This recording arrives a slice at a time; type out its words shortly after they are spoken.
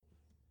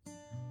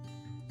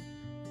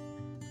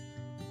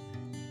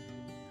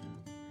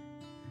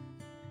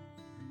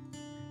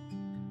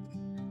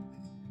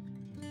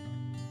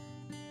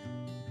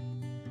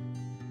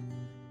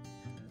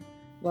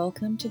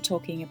Welcome to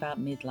Talking About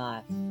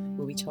Midlife,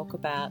 where we talk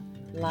about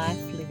life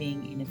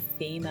living in a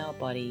female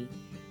body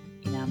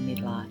in our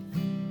midlife.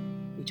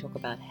 We talk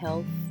about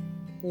health,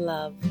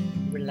 love,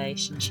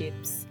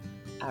 relationships,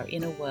 our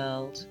inner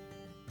world,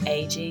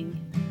 aging,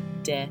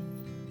 death,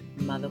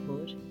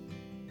 motherhood,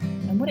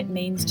 and what it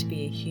means to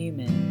be a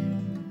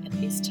human at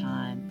this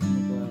time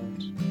in the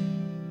world.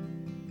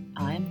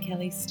 I am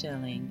Kelly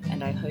Sterling,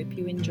 and I hope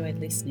you enjoyed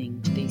listening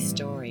to these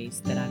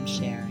stories that I'm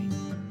sharing.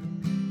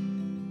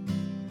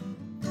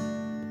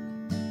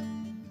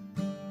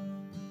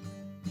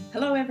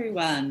 Hello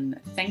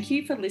everyone, thank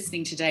you for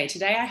listening today.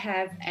 Today I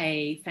have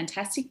a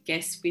fantastic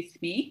guest with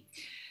me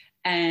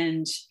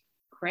and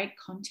great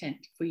content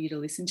for you to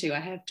listen to.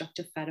 I have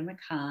Dr. Fatima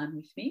Khan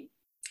with me.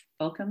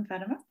 Welcome,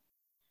 Fatima.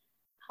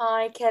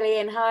 Hi Kelly,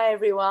 and hi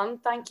everyone.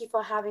 Thank you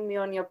for having me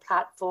on your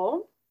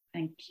platform.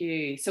 Thank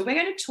you. So we're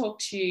going to talk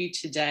to you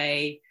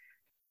today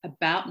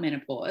about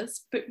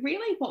menopause, but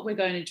really what we're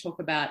going to talk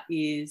about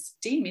is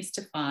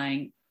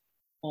demystifying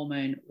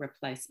hormone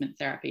replacement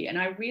therapy. And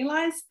I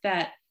realized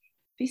that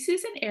this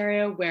is an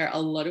area where a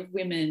lot of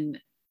women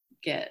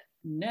get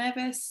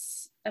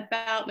nervous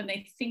about when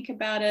they think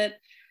about it.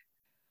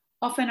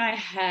 Often I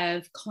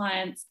have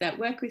clients that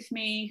work with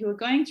me who are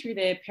going through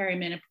their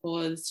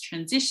perimenopause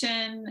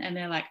transition and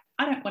they're like,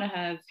 I don't want to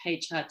have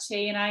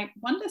HRT. And I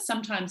wonder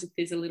sometimes if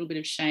there's a little bit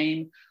of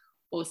shame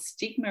or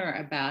stigma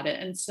about it.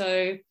 And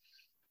so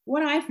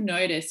what I've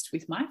noticed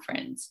with my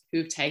friends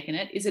who've taken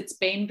it is it's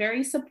been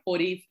very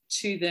supportive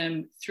to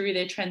them through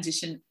their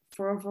transition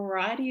for a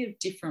variety of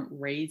different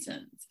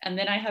reasons. And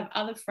then I have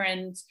other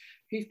friends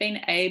who've been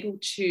able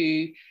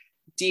to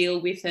deal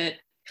with it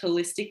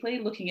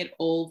holistically, looking at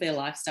all their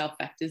lifestyle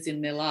factors in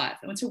their life.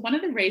 And so one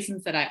of the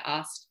reasons that I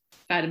asked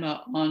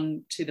Fatima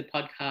on to the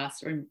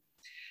podcast, or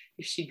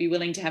if she'd be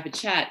willing to have a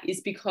chat,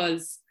 is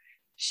because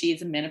she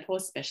is a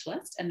menopause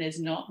specialist and there's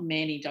not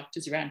many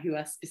doctors around who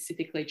are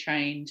specifically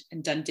trained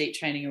and done deep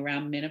training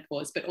around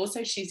menopause, but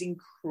also she's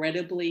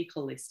incredibly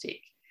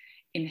holistic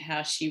in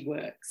how she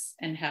works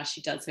and how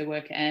she does her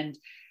work, and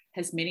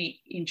has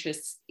many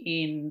interests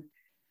in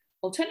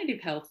alternative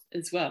health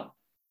as well.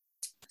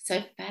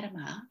 So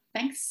Fatima,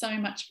 thanks so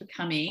much for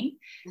coming.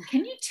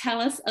 Can you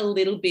tell us a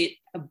little bit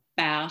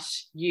about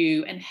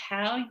you and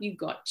how you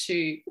got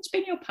to, what's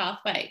been your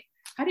pathway?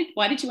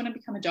 Why did you want to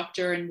become a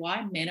doctor, and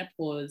why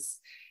menopause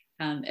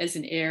as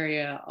an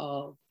area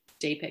of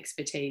deep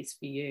expertise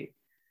for you?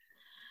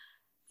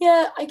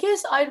 Yeah, I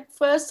guess I'd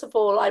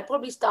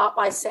probably start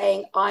by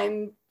saying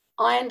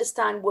I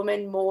understand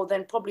women more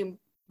than probably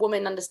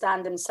women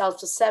understand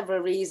themselves for several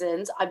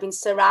reasons. I've been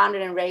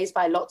surrounded and raised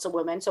by lots of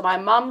women. So my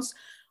mum's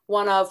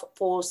one of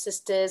 4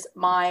 sisters.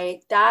 My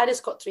dad has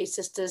got 3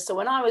 sisters. So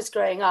when I was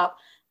growing up,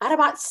 I had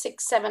about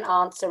 6, 7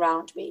 aunts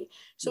around me.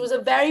 So it was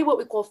a very what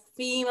we call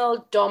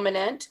female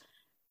dominant,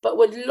 but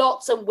with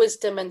lots of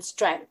wisdom and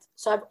strength.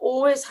 So I've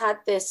always had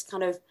this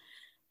kind of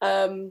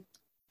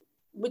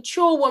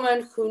mature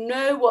woman who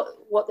know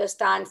what they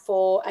stand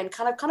for and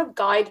kind of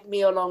guide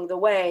me along the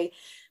way.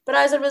 But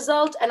as a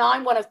result, and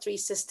I'm one of 3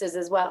 sisters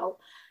as well.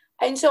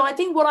 And so I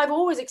think what I've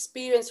always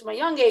experienced from a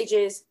young age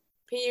is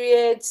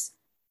periods,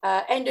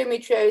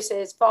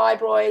 endometriosis,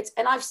 fibroids,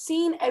 and I've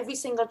seen every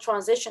single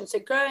transition. So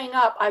growing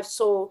up, I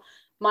saw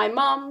my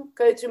mum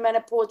go through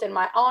menopause, then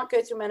my aunt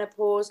go through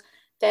menopause.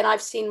 Then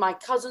I've seen my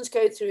cousins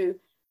go through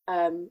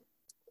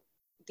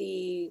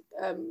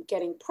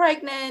getting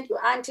pregnant,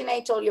 your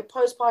antenatal, your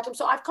postpartum.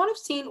 So I've kind of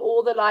seen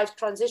all the life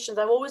transitions.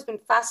 I've always been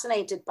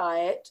fascinated by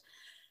it.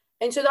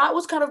 And so that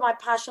was kind of my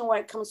passion when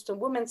it comes to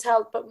women's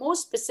health, but more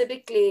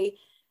specifically,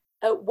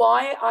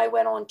 why I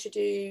went on to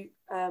do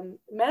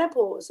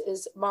menopause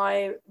is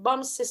my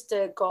mum's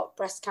sister got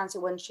breast cancer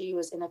when she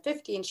was in her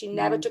 50s and she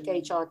never took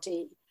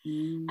HRT.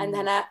 And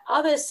then her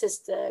other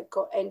sister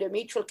got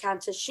endometrial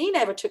cancer. She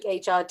never took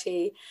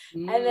HRT.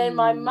 And then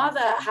my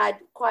mother had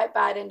quite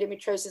bad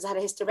endometriosis, had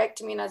a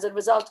hysterectomy, and as a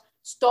result,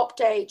 stopped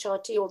her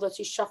HRT, although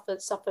she suffered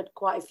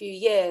quite a few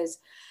years.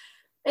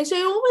 And so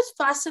it always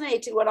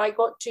fascinated when I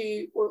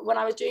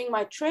was doing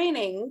my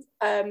training,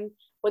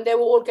 when they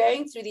were all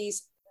going through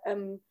these,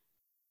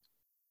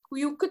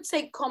 you could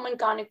say common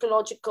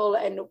gynecological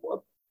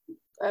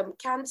and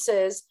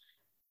cancers,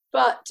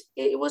 but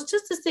it was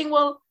just this thing,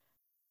 well,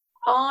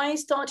 I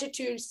started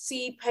to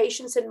see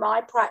patients in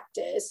my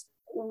practice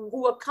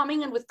who were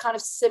coming in with kind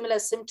of similar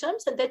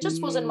symptoms, and there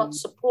just wasn't much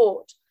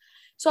support.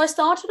 So I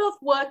started off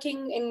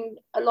working in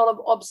a lot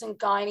of obs and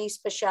gynae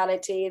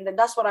speciality, and then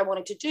that's what I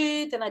wanted to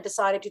do. Then I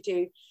decided to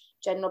do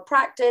general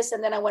practice,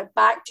 and then I went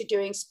back to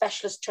doing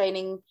specialist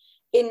training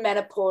in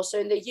menopause. So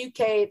in the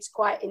UK, it's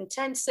quite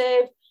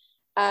intensive,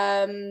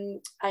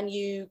 and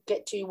you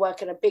get to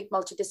work in a big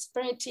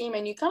multidisciplinary team,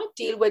 and you kind of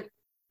deal with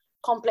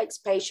complex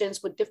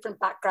patients with different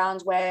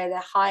backgrounds where they're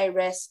high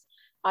risk.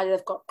 Either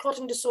they've got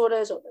clotting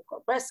disorders or they've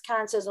got breast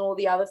cancers and all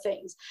the other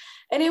things.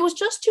 And it was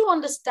just to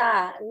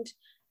understand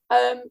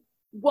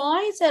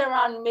why is it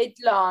around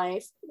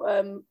midlife,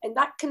 and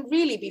that can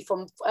really be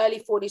from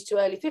early 40s to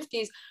early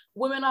 50s,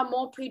 women are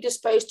more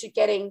predisposed to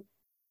getting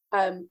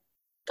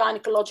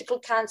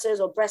gynecological cancers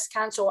or breast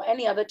cancer or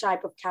any other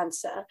type of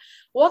cancer,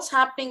 what's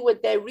happening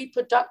with their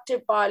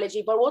reproductive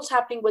biology, but what's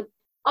happening with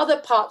other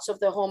parts of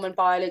the hormone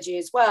biology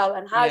as well,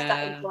 and how's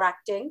that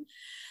interacting.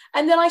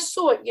 And then I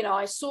saw it,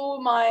 I saw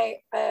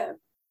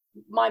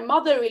my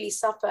mother really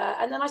suffer.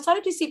 And then I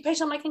started to see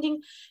patients. I'm like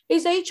thinking,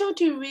 is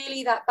HRT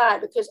really that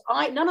bad? Because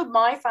none of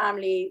my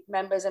family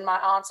members and my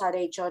aunts had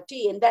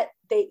HRT, and that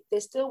they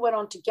still went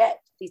on to get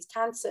these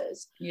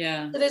cancers.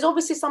 Yeah. So there's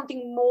obviously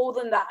something more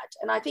than that.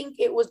 And I think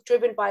it was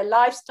driven by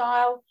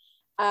lifestyle.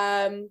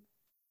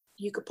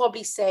 You could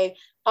probably say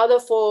other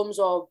forms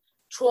of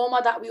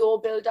trauma that we all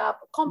build up,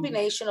 a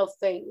combination of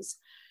things.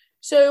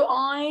 So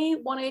I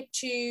wanted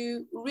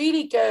to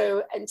really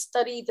go and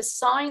study the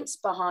science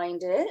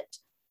behind it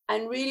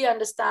and really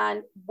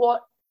understand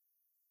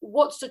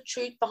what's the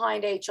truth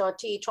behind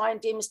HRT, try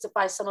and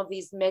demystify some of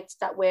these myths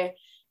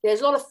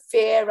there's a lot of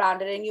fear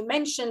around it. And you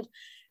mentioned,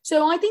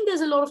 so I think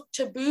there's a lot of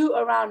taboo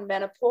around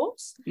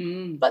menopause,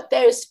 but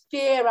there's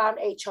fear around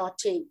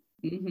HRT.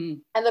 Mm-hmm.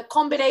 And the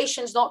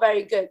combination is not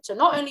very good. So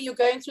not only you're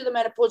going through the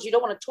menopause, you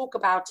don't want to talk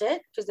about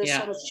it because there's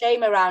so much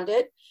shame around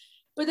it,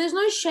 but there's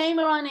no shame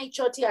around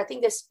HRT. I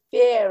think there's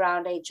fear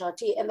around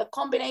HRT, and the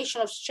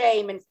combination of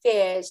shame and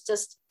fear is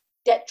just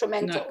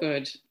detrimental. Not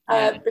good.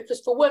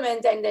 Because for women,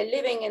 then they're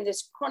living in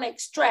this chronic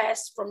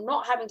stress from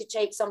not having to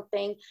take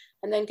something,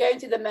 and then going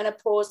through the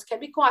menopause can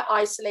be quite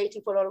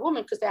isolating for a lot of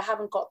women because they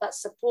haven't got that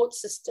support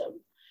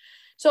system.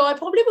 So I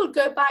probably will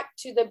go back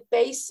to the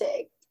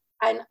basic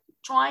and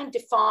try and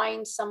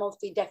define some of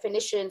the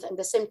definitions and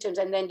the symptoms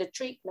and then the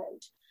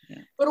treatment. Yeah.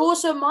 But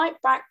also my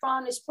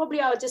background is probably,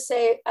 I would just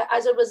say,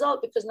 as a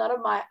result, because none of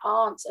my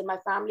aunts and my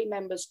family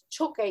members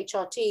took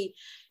HRT,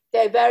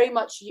 they're very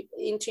much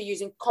into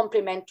using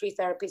complementary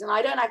therapies. And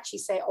I don't actually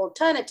say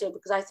alternative,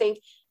 because I think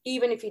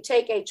even if you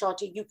take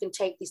HRT, you can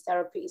take these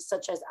therapies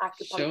such as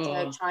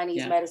acupuncture,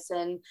 Chinese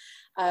medicine,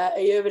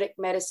 Ayurvedic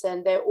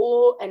medicine. They're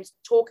all, and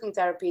talking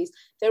therapies,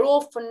 they're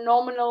all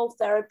phenomenal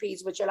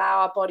therapies which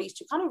allow our bodies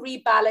to kind of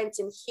rebalance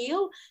and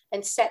heal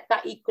and set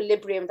that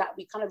equilibrium that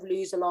we kind of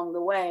lose along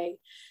the way.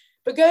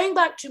 But going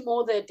back to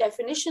more the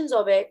definitions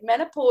of it,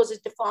 menopause is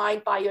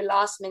defined by your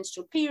last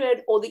menstrual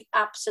period or the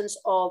absence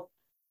of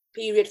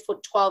period for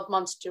 12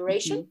 months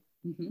duration.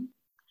 Mm-hmm. Mm-hmm.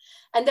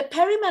 And the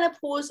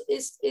perimenopause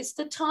is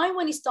the time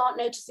when you start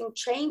noticing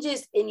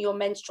changes in your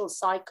menstrual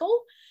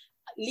cycle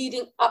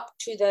leading up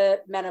to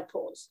the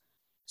menopause.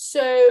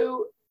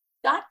 So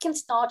that can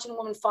start in a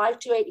woman 5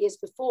 to 8 years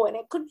before. And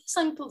it could be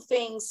simple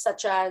things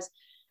such as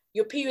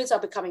your periods are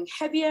becoming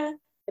heavier,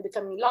 they're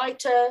becoming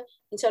lighter.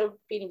 Instead of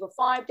bleeding for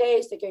 5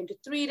 days, they're going to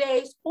 3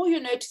 days. Or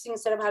you're noticing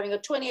instead of having a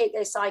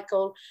 28-day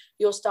cycle,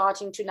 you're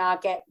starting to now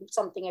get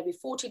something every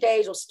 40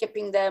 days or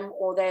skipping them,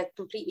 or they're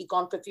completely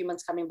gone for a few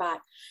months coming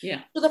back.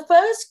 Yeah. So the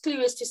first clue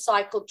is to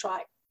cycle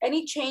track.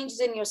 Any changes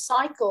in your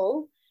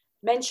cycle,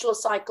 menstrual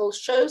cycle,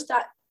 shows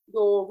that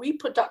your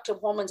reproductive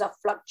hormones are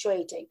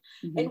fluctuating.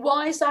 Mm-hmm. And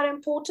why is that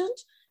important?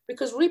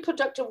 Because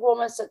reproductive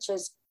hormones such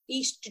as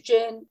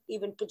estrogen,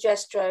 even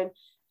progesterone,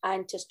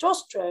 and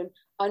testosterone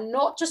are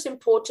not just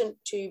important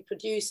to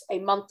produce a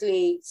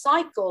monthly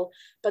cycle,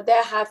 but they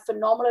have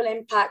phenomenal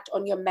impact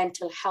on your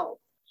mental health.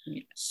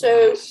 Yeah.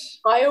 So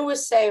I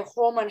always say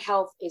hormone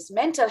health is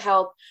mental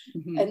health.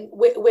 Mm-hmm. And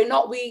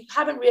we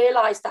haven't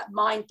realized that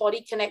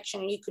mind-body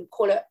connection, you can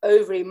call it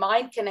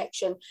ovary-mind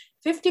connection.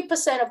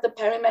 50% of the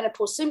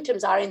perimenopause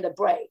symptoms are in the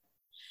brain.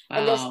 Wow.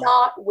 And they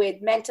start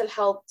with mental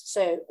health.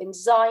 So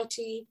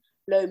anxiety,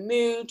 low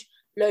mood,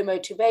 low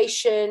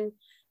motivation,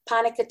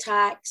 panic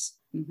attacks.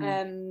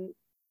 Mm-hmm.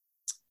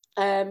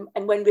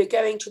 And when we're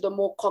going to the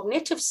more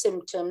cognitive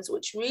symptoms,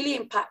 which really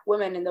impact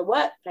women in the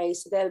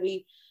workplace, there'll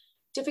be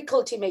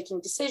difficulty making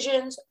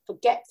decisions,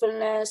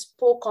 forgetfulness,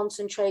 poor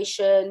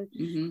concentration,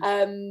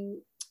 mm-hmm.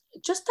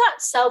 Just that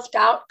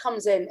self-doubt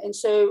comes in. And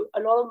so a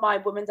lot of my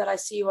women that I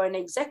see who are in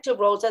executive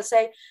roles, they'll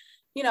say,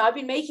 I've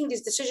been making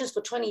these decisions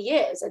for 20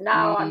 years and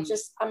now mm-hmm. I'm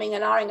just umming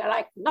and ahhing, and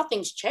like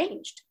nothing's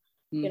changed,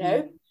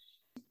 mm-hmm.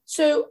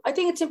 So I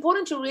think it's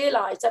important to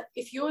realize that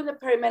if you're in the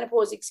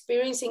perimenopause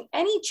experiencing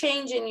any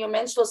change in your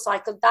menstrual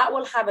cycle, that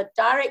will have a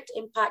direct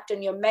impact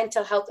on your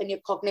mental health and your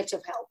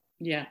cognitive health.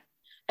 Yeah.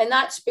 And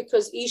that's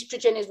because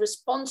estrogen is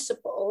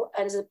responsible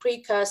and is a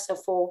precursor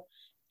for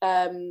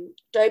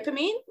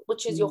dopamine,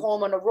 which is mm-hmm. your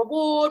hormone of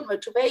reward,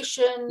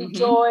 motivation, mm-hmm.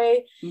 joy,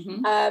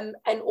 mm-hmm.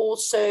 And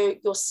also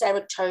your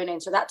serotonin.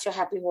 So that's your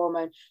happy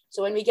hormone.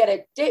 So when we get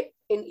a dip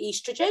in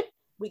estrogen,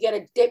 we get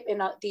a dip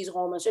in these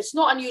hormones. So it's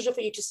not unusual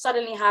for you to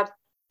suddenly have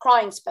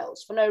crying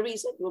spells for no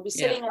reason. You'll be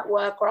sitting at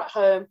work or at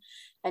home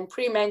and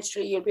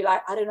premenstrually you'll be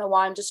like, I don't know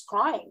why I'm just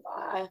crying.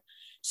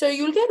 So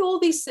you'll get all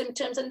these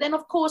symptoms. And then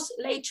of course,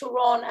 later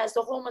on, as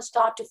the hormones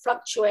start to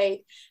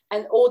fluctuate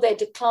or they're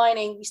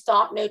declining, we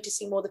start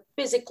noticing more the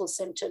physical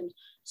symptoms.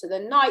 So the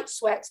night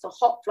sweats, the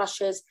hot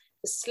flushes,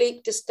 the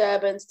sleep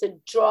disturbance, the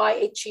dry,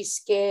 itchy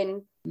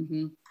skin.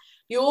 Mm-hmm.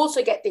 You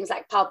also get things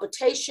like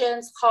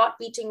palpitations, heart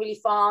beating really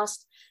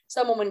fast.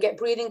 Some women get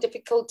breathing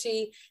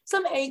difficulty.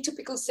 Some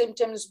atypical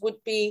symptoms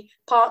would be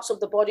parts of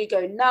the body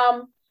go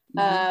numb,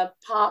 mm-hmm.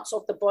 Parts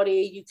of the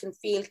body you can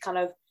feel kind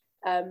of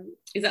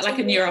Is that like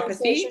a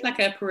neuropathy, like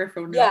a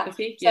peripheral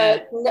neuropathy?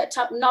 So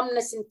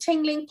numbness and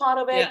tingling part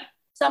of it. Yeah.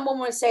 Some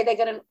women will say they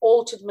get an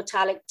altered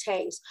metallic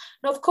taste.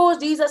 Now, of course,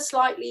 these are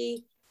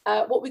slightly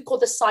what we call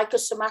the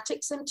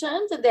psychosomatic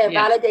symptoms, and they're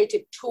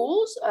validated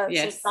tools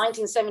since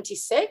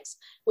 1976,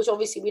 which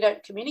obviously we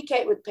don't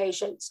communicate with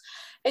patients.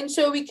 And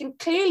so we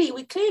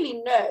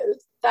clearly know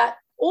that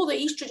all the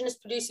estrogen is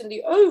produced in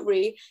the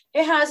ovary.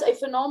 It has a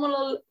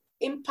phenomenal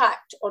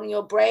impact on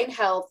your brain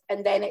health,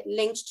 and then it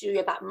links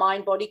to that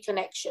mind-body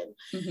connection.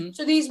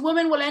 So these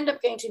women will end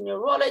up going to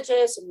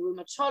neurologists and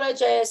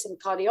rheumatologists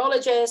and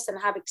cardiologists and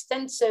have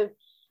extensive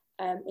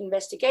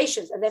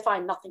investigations, and they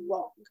find nothing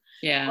wrong.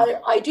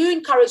 I do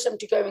encourage them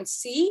to go and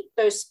see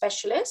those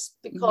specialists,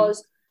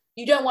 because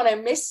you don't want to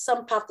miss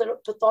some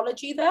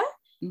pathology there.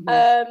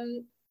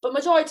 But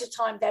majority of the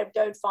time they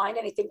don't find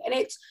anything, and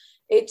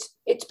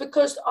it's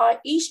because our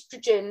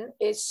estrogen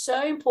is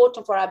so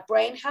important for our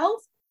brain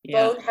health,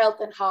 bone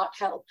health, and heart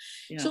health.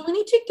 So we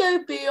need to go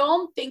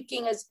beyond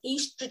thinking as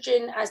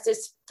estrogen as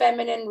this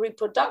feminine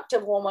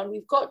reproductive hormone.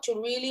 We've got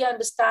to really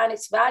understand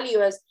its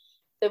value as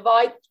the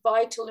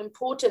vital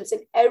importance in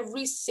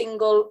every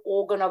single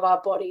organ of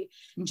our body.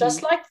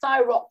 Just like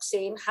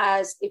thyroxine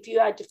has, if you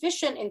are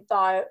deficient in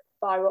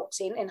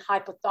thyroxine and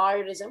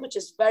hypothyroidism, which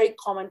is very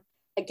common,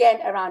 again,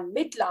 around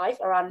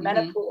midlife, around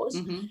menopause,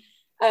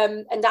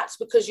 and that's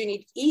because you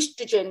need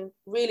estrogen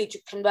really to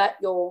convert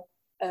your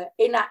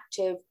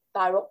inactive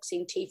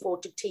thyroxine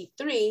T4 to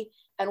T3,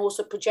 and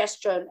also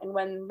progesterone. And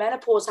when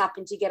menopause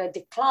happens, you get a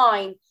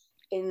decline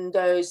in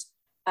those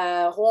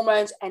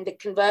hormones, and the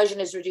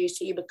conversion is reduced,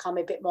 so you become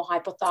a bit more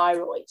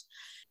hypothyroid.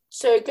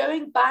 So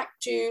going back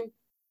to,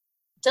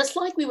 just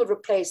like we would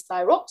replace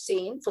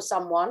thyroxine for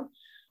someone,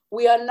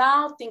 we are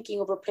now thinking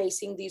of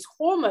replacing these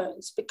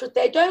hormones, because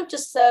they don't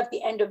just serve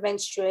the end of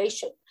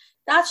menstruation.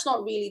 That's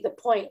not really the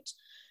point.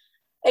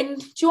 And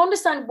do you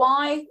understand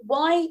why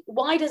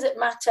does it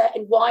matter,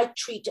 and why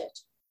treat it?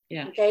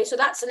 Okay, so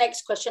that's the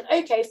next question.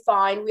 Okay,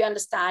 fine, we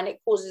understand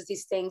it causes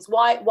these things.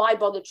 Why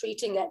bother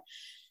treating it?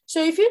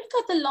 So if you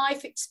look at the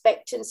life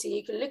expectancy,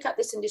 you can look at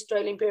this in the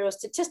Australian Bureau of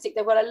Statistics.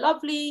 They've got a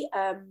lovely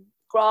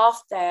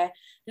graph there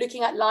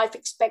looking at life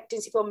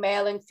expectancy for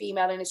male and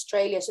female in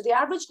Australia. So the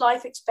average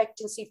life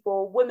expectancy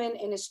for women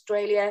in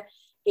Australia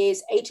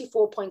is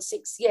 84.6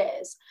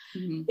 years.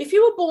 If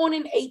you were born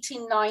in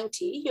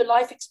 1890, your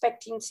life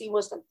expectancy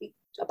was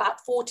about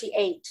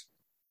 48.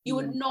 You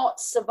would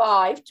not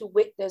survive to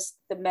witness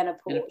the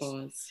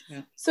menopause.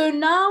 So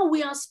now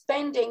we are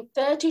spending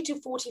 30 to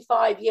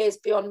 45 years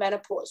beyond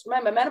menopause.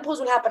 Remember,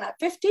 menopause will happen at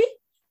 50,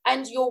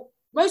 and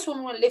most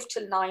women will live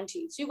till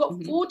 90. So you've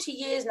got 40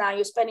 years now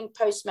you're spending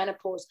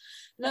post-menopause.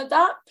 Now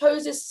that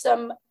poses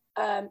some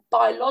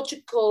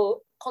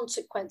biological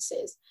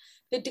consequences.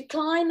 The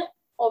decline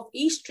of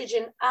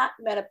estrogen at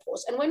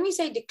menopause. And when we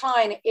say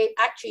decline, it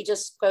actually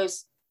just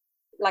goes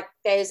like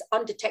there's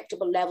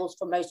undetectable levels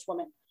for most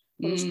women.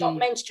 When you stop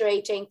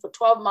menstruating for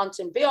 12 months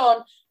and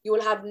beyond, you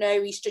will have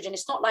no estrogen.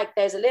 It's not like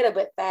there's a little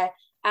bit there.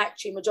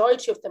 Actually,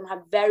 majority of them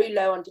have very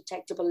low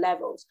undetectable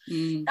levels.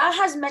 That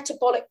has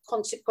metabolic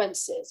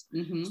consequences.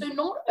 So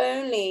not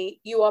only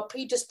you are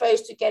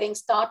predisposed to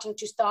starting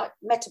to start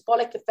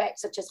metabolic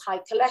effects such as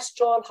high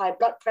cholesterol, high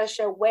blood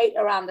pressure, weight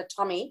around the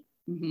tummy.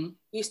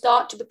 You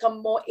start to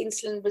become more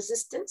insulin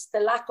resistant.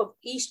 The lack of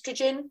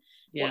estrogen.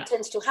 What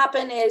tends to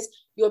happen is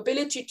your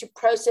ability to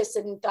process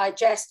and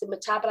digest and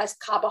metabolize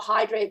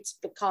carbohydrates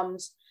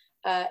becomes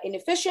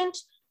inefficient.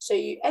 So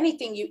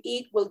anything you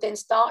eat will then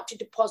start to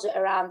deposit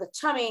around the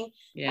tummy,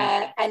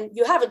 and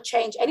you haven't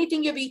changed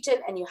anything you've eaten,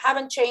 and you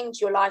haven't changed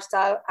your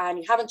lifestyle, and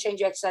you haven't changed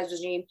your exercise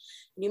regime.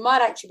 You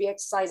might actually be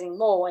exercising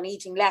more and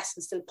eating less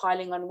and still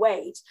piling on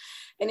weight.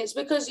 And it's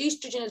because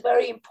estrogen is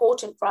very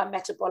important for our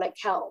metabolic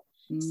health.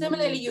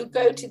 Similarly, you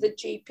go to the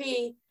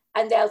GP,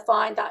 and they'll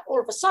find that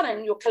all of a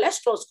sudden your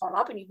cholesterol's gone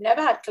up, and you've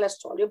never had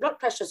cholesterol. Your blood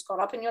pressure's gone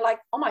up, and you're like,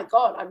 oh my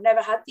God, I've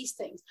never had these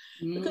things.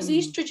 Because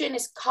estrogen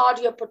is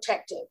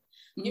cardioprotective.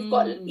 You've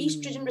got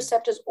estrogen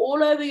receptors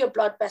all over your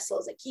blood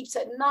vessels. It keeps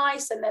it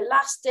nice and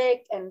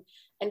elastic, and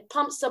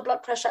pumps the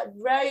blood pressure at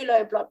very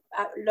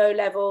low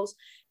levels.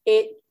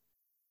 It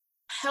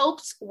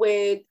helps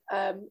with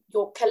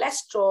your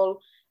cholesterol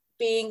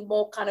being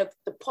more kind of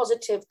the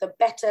positive, the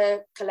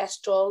better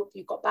cholesterol.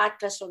 You've got bad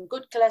cholesterol and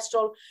good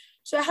cholesterol.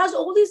 So it has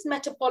all these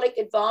metabolic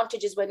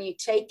advantages when you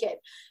take it.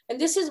 And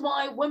this is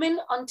why women,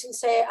 until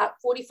say at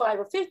 45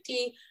 or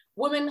 50,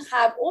 women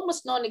have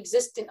almost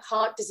non-existent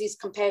heart disease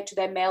compared to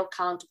their male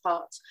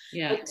counterparts.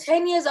 But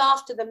 10 years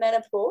after the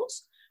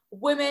menopause,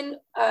 women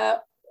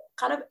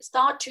kind of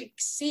start to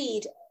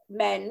exceed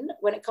men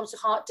when it comes to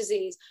heart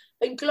disease.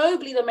 And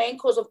globally, the main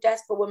cause of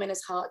death for women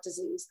is heart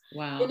disease.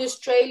 In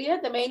Australia,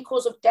 the main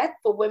cause of death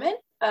for women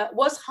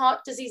was heart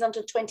disease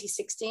until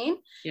 2016.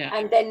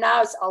 And then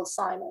now it's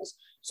Alzheimer's.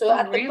 So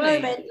the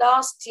moment,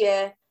 last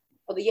year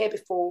or the year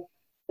before,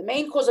 the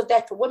main cause of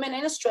death for women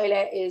in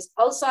Australia is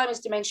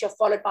Alzheimer's dementia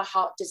followed by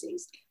heart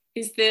disease.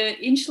 Is the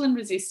insulin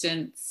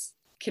resistance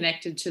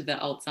connected to the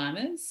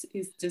Alzheimer's?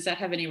 Does that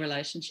have any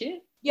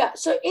relationship? Yeah,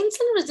 so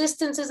insulin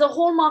resistance is a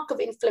hallmark of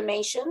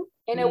inflammation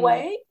in a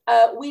way.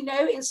 We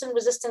know insulin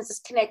resistance is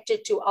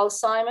connected to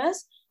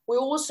Alzheimer's. We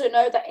also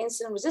know that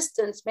insulin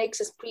resistance makes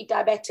us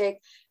pre-diabetic,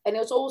 and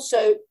it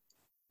also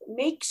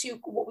makes you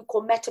what we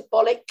call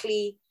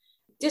metabolically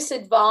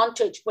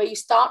disadvantaged, where you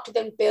start to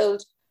then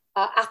build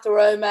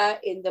atheroma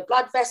in the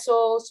blood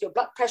vessels, your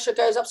blood pressure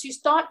goes up. So you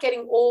start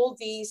getting all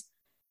these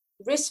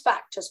risk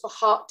factors for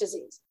heart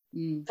disease,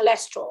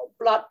 cholesterol,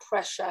 blood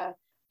pressure,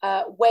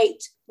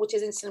 weight, which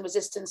is insulin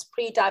resistance,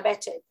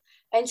 pre-diabetic.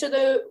 And so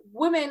the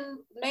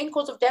main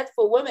cause of death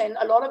for women,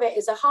 a lot of it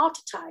is a heart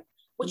attack,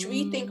 which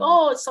we think,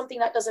 it's something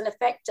that doesn't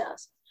affect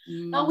us.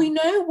 Now, we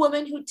know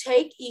women who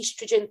take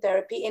estrogen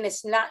therapy in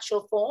its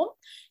natural form,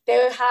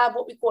 they have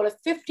what we call a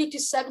 50 to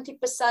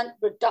 70%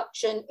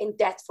 reduction in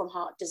death from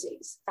heart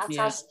disease. That's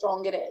how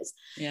strong it is.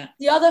 Yeah.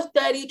 The other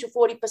 30 to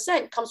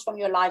 40% comes from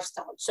your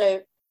lifestyle.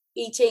 So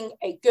eating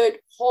a good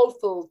whole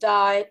food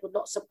diet with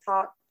lots of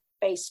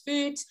plant-based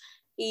foods,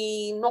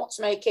 not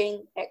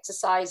smoking,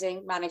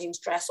 exercising, managing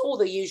stress, all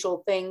the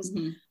usual things.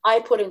 I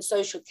put in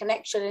social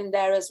connection in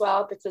there as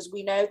well, because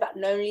we know that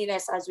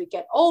loneliness as we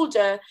get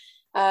older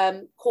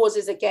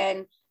causes,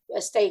 again,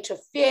 a state of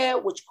fear,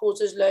 which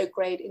causes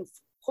low-grade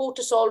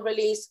cortisol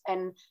release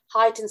and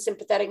heightened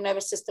sympathetic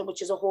nervous system,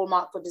 which is a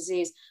hallmark for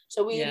disease.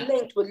 So we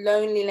linked with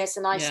loneliness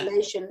and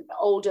isolation.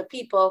 Older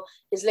people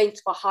is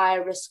linked for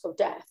higher risk of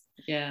death.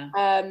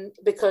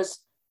 Because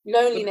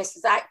loneliness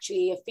is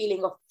actually a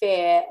feeling of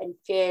fear, and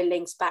fear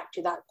links back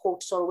to that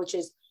cortisol, which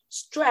is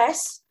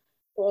stress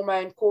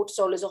hormone.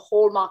 Cortisol is a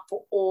hallmark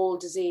for all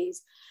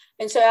disease.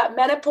 And so at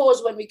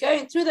menopause, when we're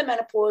going through the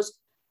menopause,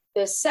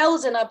 the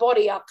cells in our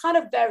body are kind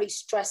of very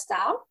stressed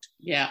out.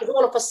 Because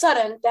all of a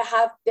sudden they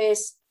have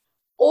this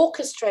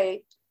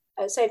orchestrate.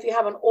 Say if you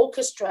have an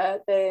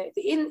orchestra, the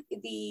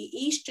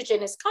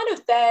estrogen is kind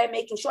of there,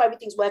 making sure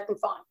everything's working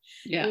fine.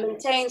 It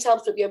maintains,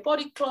 helps with your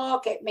body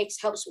clock. It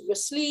helps with your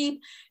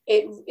sleep.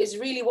 It is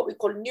really what we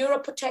call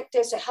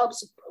neuroprotective. So it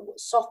helps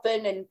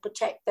soften and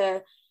protect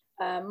the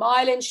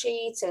myelin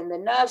sheets and the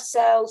nerve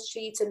cell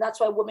sheets. And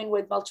that's why women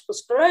with multiple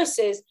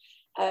sclerosis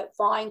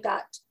find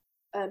that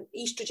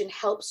estrogen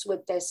helps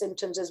with their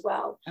symptoms as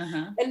well.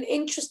 And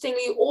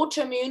interestingly,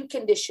 autoimmune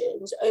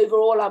conditions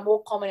overall are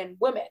more common in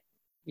women.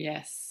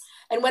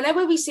 And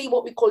whenever we see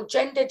what we call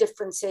gender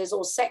differences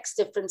or sex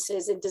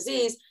differences in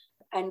disease,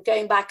 and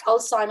going back,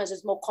 Alzheimer's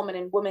is more common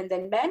in women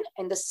than men.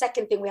 And the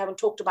second thing we haven't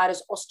talked about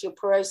is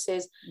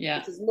osteoporosis,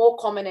 which is more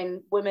common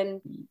in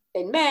women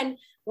than men.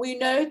 We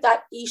know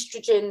that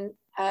estrogen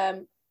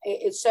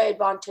is so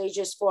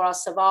advantageous for our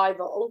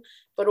survival,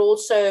 but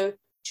also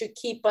to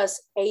keep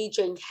us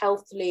aging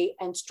healthily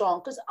and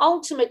strong. Because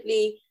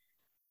ultimately,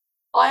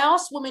 I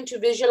ask women to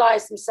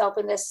visualize themselves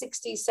in their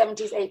 60s,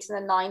 70s, 80s,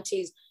 and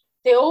 90s.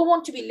 They all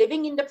want to be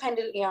living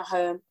independently at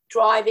home,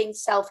 driving,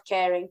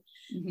 self-caring.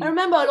 And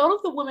remember, a lot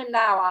of the women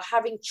now are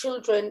having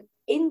children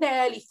in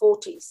their early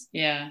 40s.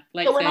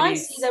 Like so when 30s, I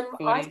see them,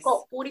 40s. I've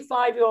got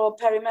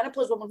 45-year-old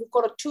perimenopause women who've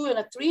got a 2 and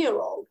a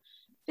 3-year-old.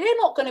 They're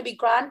not going to be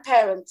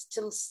grandparents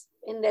till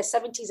in their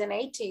 70s and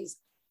 80s,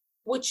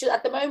 which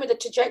at the moment, the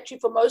trajectory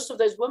for most of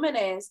those women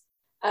is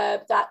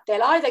that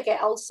they'll either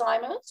get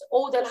Alzheimer's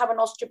or they'll have an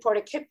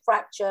osteoporotic hip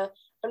fracture.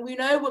 And we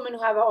know women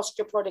who have an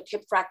osteoporotic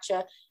hip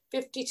fracture,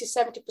 50 to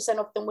 70%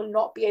 of them will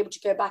not be able to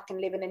go back and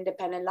live an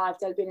independent life.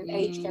 They'll be in an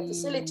aged care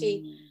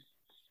facility.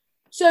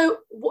 So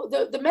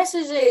the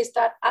message is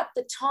that at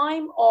the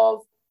time of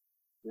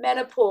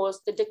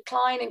menopause, the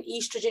decline in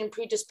estrogen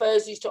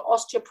predisposes you to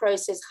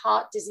osteoporosis,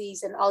 heart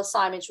disease, and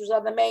Alzheimer's, which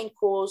are the main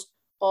cause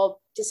of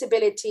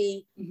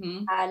disability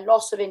and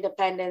loss of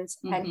independence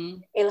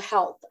and ill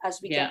health as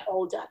we get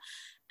older.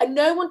 And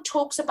no one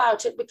talks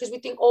about it because we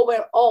think,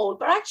 we're old.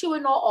 But actually,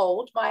 we're not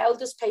old. My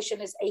eldest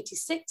patient is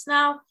 86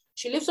 now.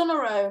 She lives on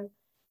her own.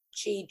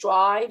 She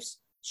drives.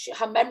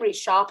 Her memory is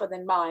sharper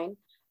than mine.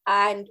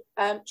 And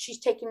she's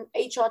taken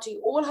HRT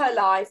all her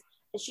life.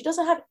 And she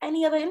doesn't have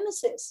any other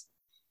illnesses.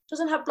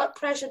 Doesn't have blood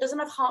pressure, doesn't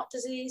have heart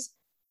disease.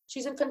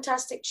 She's in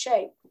fantastic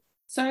shape.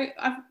 So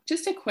I've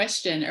just a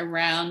question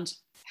around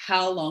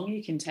how long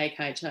you can take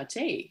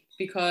HRT,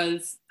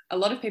 because a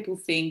lot of people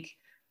think,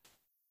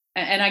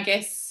 and I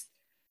guess,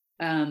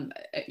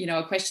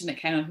 a question that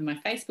came up in my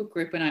Facebook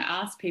group when I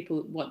asked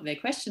people what their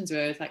questions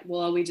were, was like,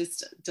 well, are we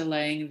just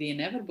delaying the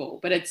inevitable?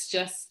 But it's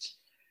just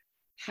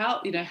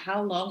how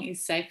long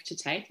is safe to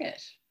take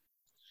it?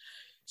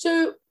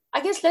 So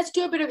I guess let's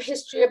do a bit of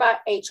history about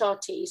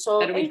HRT.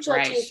 So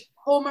HRT is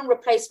hormone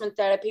replacement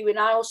therapy. We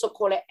now also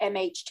call it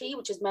MHT,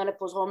 which is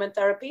menopause hormone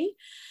therapy.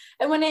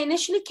 And when it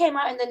initially came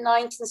out in the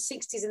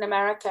 1960s in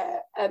America,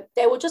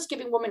 they were just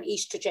giving women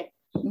estrogen.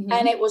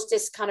 And it was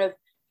this kind of,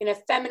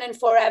 feminine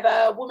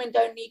forever, women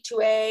don't need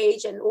to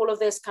age, and all of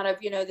this kind of,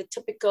 the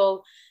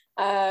typical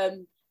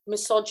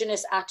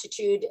misogynist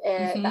attitude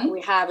that we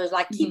have is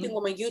like keeping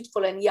women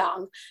youthful and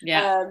young.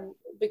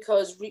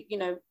 Because,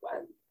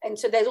 and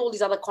so there's all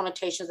these other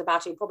connotations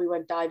about it. We probably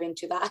won't dive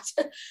into that.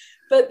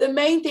 But the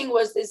main thing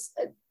was this,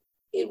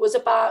 it was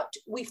about,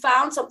 we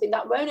found something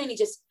that won't only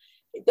just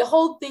the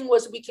whole thing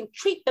was we can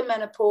treat the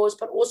menopause,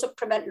 but also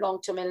prevent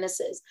long-term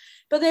illnesses.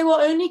 But they were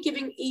only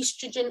giving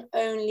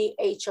estrogen-only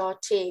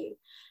HRT.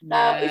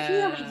 Now, if you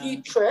have a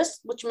uterus,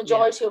 which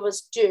majority of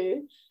us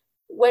do,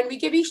 when we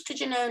give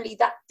estrogen only,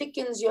 that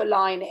thickens your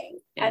lining.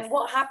 Yes. And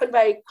what happened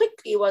very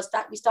quickly was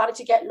that we started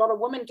to get a lot of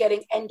women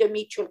getting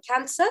endometrial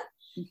cancer.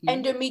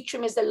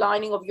 Endometrium is the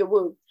lining of your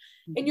womb.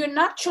 In your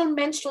natural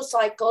menstrual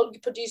cycle, you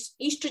produce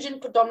estrogen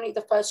predominantly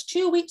the first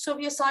 2 weeks of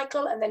your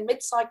cycle, and then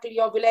mid-cycle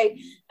you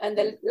ovulate, and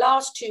the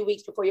last 2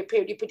 weeks before your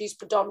period, you produce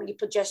predominantly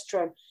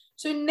progesterone.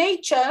 So in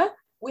nature,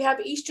 we have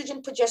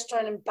estrogen,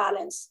 progesterone in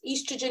balance.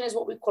 Estrogen is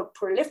what we call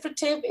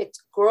proliferative. It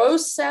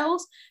grows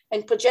cells,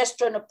 and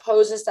progesterone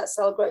opposes that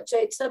cell growth. So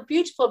it's a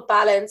beautiful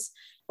balance.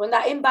 When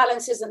that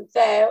imbalance isn't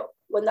there,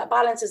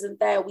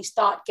 we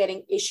start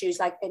getting issues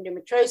like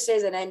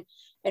endometriosis and then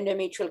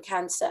endometrial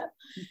cancer.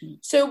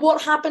 So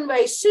what happened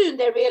very soon,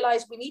 they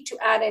realized we need to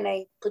add in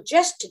a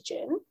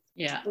progestogen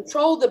to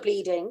control the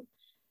bleeding.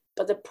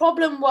 But the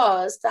problem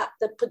was that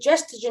the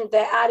progestogen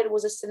they added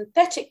was a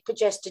synthetic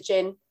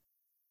progestogen,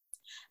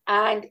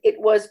 and it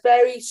was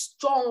very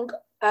strong.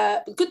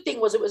 The good thing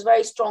was it was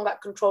very strong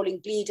at controlling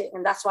bleeding,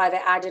 and that's why they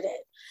added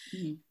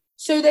it.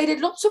 So they did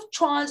lots of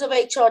trials of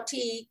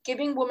HRT,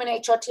 giving women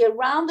HRT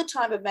around the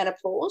time of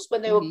menopause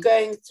when they were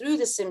going through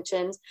the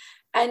symptoms.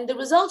 And the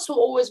results were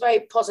always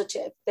very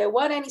positive. There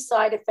weren't any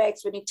side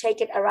effects when you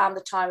take it around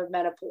the time of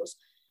menopause.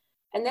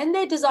 And then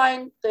they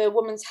designed the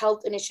Women's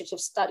Health Initiative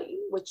study,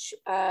 which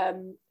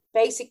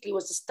basically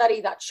was a study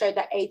that showed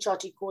that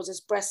HRT causes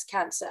breast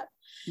cancer.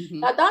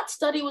 Now, that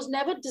study was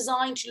never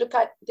designed to look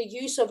at the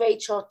use of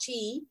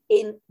HRT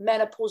in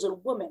menopausal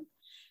women.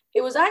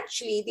 It was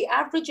actually the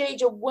average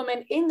age of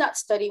women in that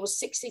study was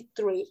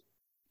 63.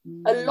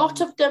 A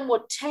lot of them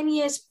were 10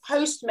 years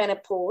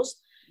post-menopause.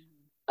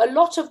 A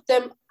lot of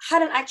them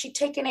hadn't actually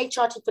taken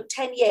HRT for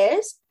 10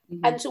 years.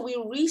 And so we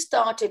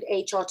restarted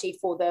HRT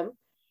for them.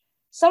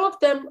 Some of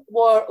them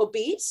were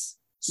obese,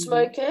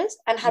 smokers,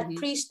 and had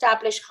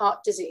pre-established heart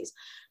disease.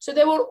 So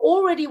they were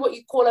already what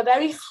you call a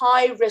very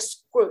high-risk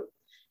group.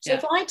 So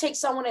if I take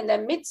someone in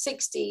their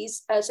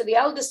mid-60s, so the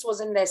eldest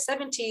was in their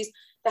 70s,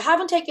 they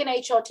haven't taken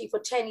HRT for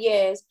 10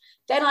 years,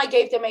 then I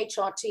gave them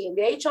HRT. And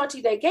the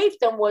HRT they gave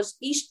them was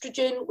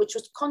estrogen, which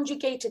was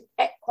conjugated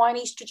equine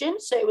estrogen.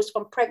 So it was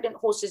from pregnant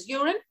horses'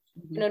 urine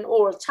in an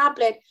oral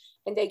tablet.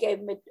 And they gave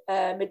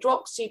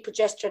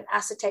medroxyprogesterone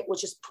acetate,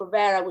 which is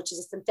Provera, which is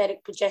a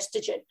synthetic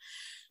progestogen.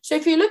 So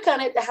if you look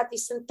at it, they had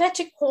these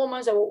synthetic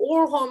hormones, or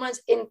oral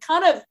hormones in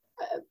kind of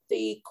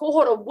the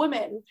cohort of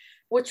women,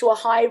 which were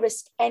high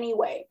risk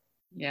anyway.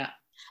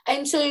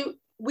 And so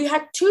we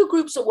had two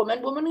groups of women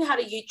who had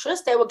a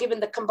uterus, they were given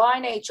the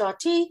combined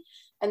HRT,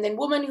 and then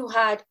women who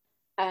had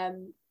a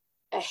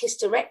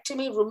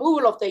hysterectomy,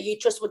 removal of their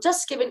uterus, were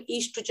just given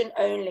estrogen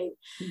only.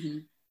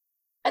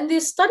 And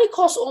this study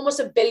cost almost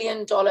 $1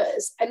 billion.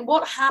 And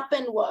what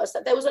happened was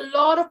that there was a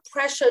lot of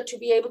pressure to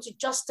be able to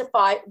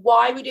justify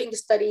why we're doing the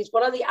studies,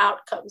 what are the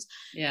outcomes.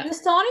 And they're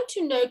starting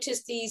to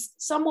notice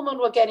some women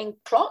were getting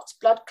clots,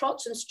 blood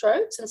clots and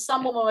strokes, and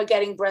some women were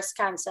getting breast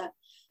cancer.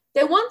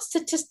 They weren't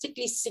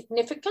statistically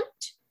significant.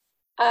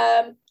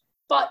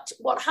 But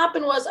what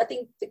happened was, I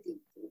think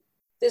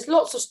there's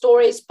lots of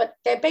stories, but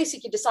they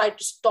basically decided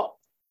to stop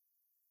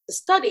the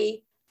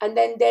study, and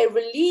then they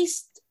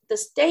released the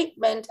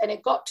statement, and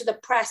it got to the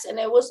press, and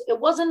it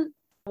wasn't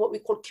what we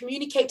call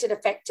communicated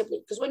effectively.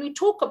 Because when we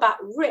talk about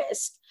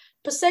risk,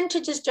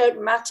 percentages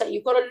don't matter.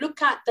 You've got to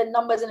look at the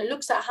numbers, and it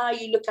looks at how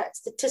you look at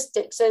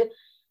statistics. So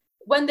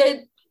when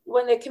they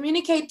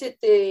communicated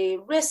the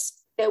risk,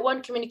 they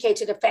weren't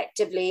communicated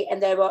effectively,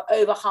 and they were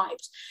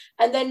overhyped.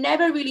 And they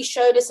never really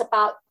showed us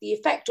about the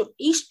effect of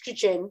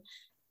estrogen,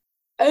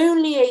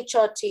 only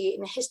HRT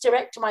in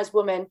hysterectomized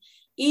women,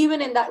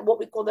 even in that what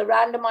we call the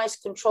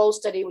randomized control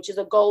study, which is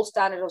a gold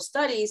standard of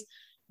studies,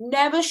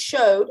 never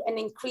showed an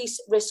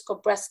increased risk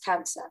of breast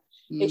cancer.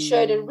 It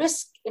showed a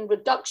risk in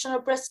reduction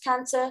of breast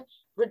cancer,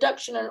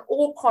 reduction in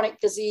all chronic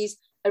disease,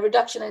 a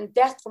reduction in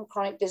death from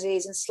chronic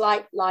disease, and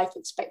slight life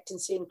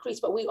expectancy increase.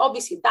 But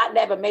that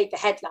never made the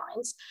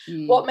headlines.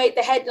 What made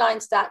the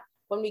headlines that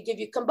when we give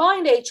you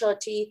combined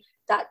HRT,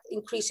 that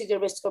increases your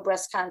risk of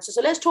breast cancer.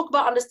 So let's talk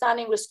about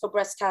understanding risk of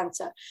breast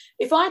cancer.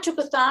 If I took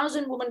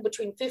 1,000 women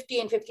between 50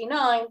 and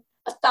 59,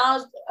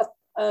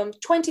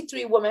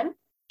 23 women,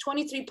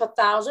 23 per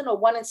 1,000, or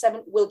 1 in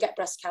 7 will get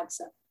breast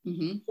cancer.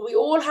 So we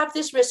all have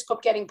this risk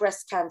of getting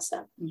breast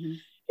cancer.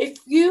 If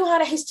you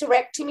had a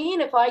hysterectomy,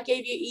 and if I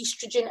gave you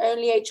estrogen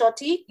only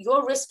HRT,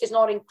 your risk is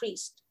not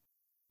increased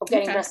of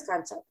getting breast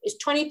cancer. It's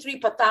 23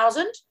 per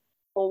 1,000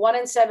 or 1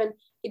 in 7.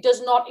 It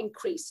does not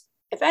increase.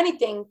 If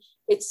anything,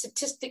 it's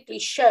statistically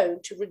shown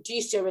to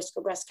reduce your risk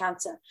of breast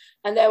cancer.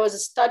 And there was a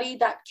study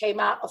that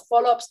came out, a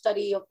follow-up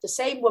study of the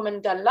same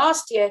woman done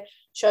last year,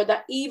 showed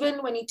that even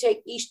when you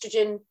take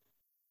estrogen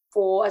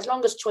for as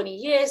long as 20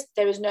 years,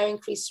 there is no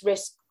increased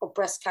risk of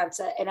breast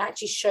cancer, and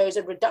actually shows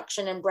a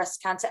reduction in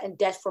breast cancer and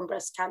death from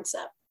breast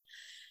cancer.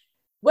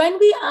 When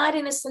we add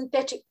in a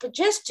synthetic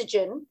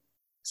progestogen,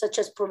 such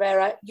as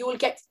Provera, you will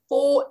get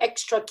 4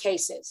 extra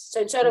cases.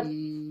 So instead of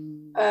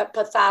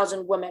per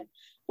 1,000 women,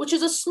 which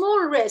is a small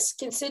risk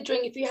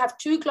considering if you have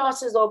 2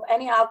 glasses of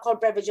any alcohol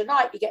beverage a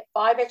night, you get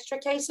 5 extra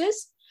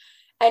cases.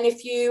 And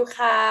if you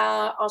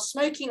are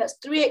smoking, that's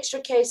 3 extra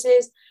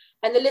cases.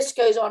 And the list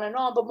goes on and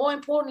on. But more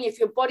importantly, if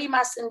your body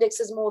mass index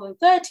is more than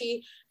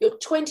 30, you're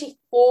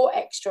 24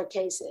 extra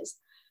cases.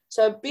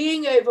 So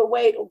being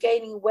overweight or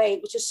gaining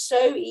weight, which is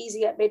so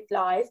easy at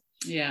midlife,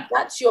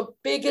 that's your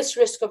biggest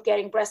risk of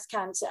getting breast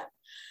cancer.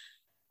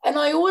 And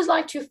I always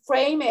like to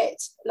frame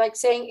it like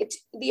saying it's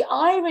the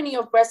irony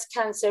of breast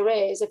cancer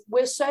is if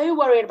we're so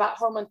worried about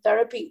hormone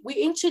therapy, we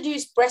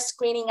introduce breast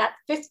screening at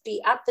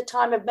 50 at the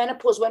time of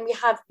menopause when we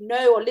have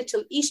no or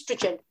little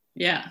estrogen.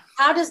 Yeah.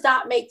 How does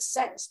that make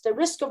sense? The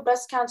risk of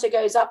breast cancer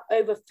goes up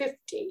over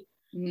 50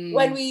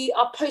 when we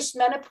are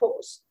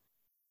post-menopause.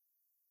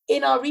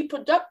 In our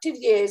reproductive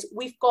years,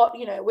 we've got,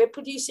 we're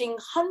producing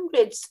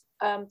hundreds,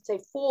 say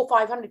 400 or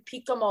 500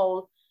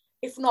 picomole,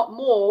 if not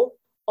more,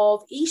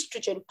 of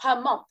estrogen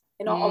per month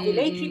in our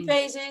ovulatory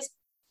phases,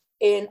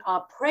 in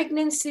our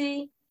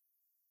pregnancy.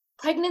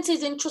 Pregnancy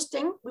is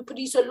interesting. We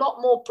produce a lot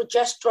more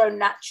progesterone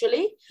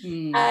naturally.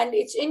 And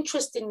it's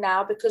interesting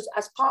now because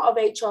as part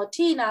of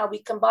HRT now, we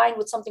combine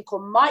with something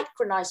called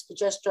micronized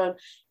progesterone,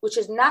 which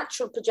is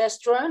natural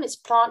progesterone. It's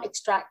plant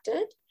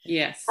extracted.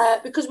 Yes.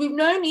 Because we've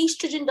known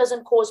estrogen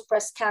doesn't cause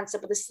breast cancer,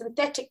 but the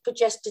synthetic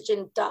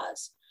progesterone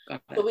does.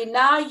 So we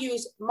now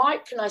use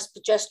micronized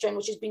progesterone,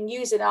 which has been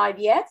used in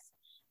IVF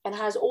and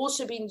has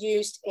also been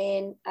used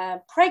in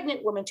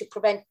pregnant women to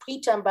prevent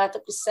preterm birth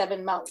up to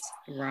 7 months.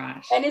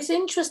 Right. And it's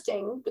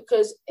interesting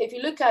because if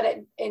you look at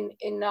it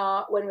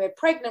when we're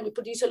pregnant, we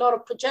produce a lot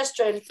of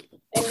progesterone.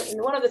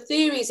 And one of the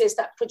theories is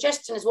that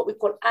progesterone is what we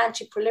call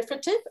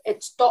anti-proliferative.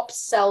 It stops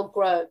cell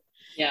growth.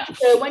 Yeah.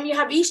 So when you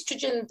have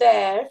estrogen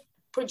there,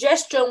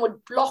 progesterone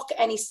would block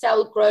any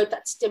cell growth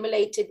that's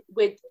stimulated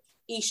with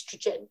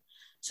estrogen.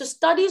 So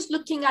studies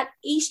looking at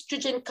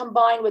estrogen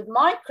combined with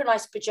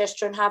micronized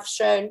progesterone have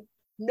shown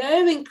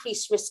no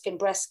increased risk in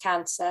breast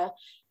cancer.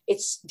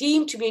 It's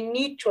deemed to be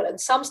neutral.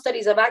 And some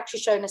studies have actually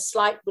shown a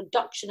slight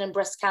reduction in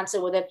breast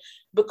cancer with it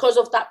because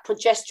of that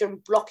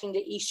progesterone blocking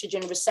the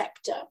estrogen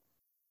receptor.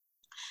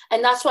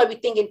 And that's why we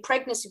think in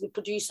pregnancy, we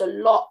produce a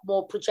lot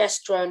more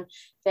progesterone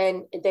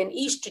than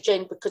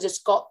estrogen because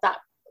it's got that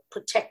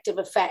protective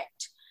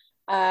effect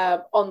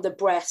on the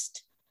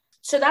breast.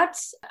 So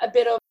that's a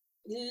bit of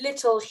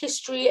little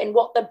history and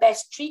what the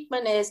best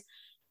treatment is.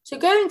 So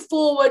going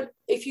forward,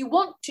 if you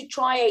want to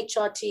try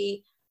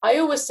HRT, I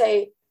always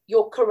say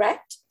you're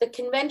correct. The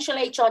conventional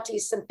HRT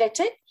is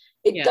synthetic.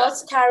 It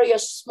does carry a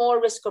small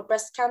risk of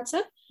breast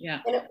cancer.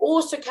 Yeah. And it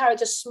also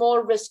carries a small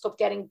risk of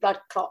getting blood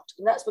clot.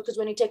 And that's because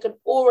when you take an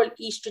oral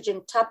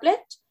estrogen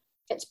tablet,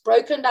 it's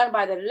broken down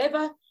by the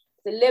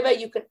liver,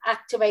 you can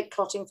activate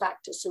clotting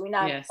factors. So we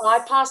now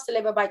bypass the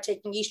liver by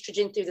taking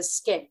estrogen through the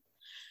skin.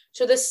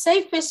 So the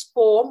safest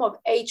form of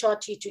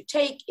HRT to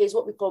take is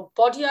what we call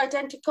body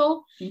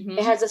identical.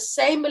 It has the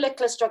same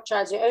molecular structure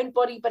as your own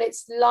body, but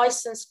it's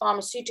licensed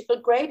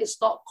pharmaceutical grade.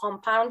 It's not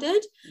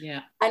compounded.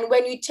 Yeah. And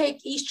when you take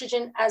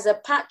estrogen as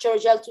a patch or a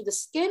gel through the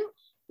skin,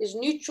 it's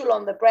neutral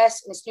on the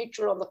breast and it's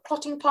neutral on the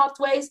clotting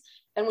pathways.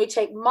 And we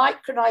take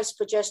micronized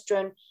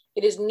progesterone,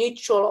 it is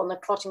neutral on the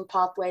clotting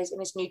pathways and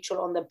it's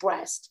neutral on the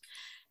breast.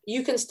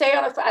 You can stay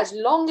on it for as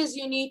long as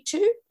you need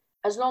to,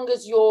 as long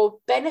as your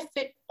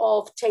benefit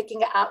of taking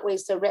it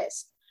outweighs the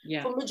risk.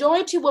 Yeah. For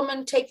majority of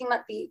women taking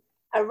that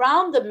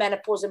around the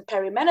menopause and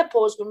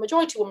perimenopause, when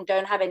majority of women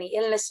don't have any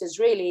illnesses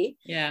really,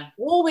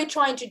 what we're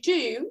trying to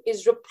do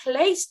is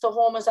replace the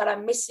hormones that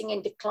are missing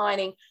and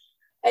declining.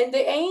 And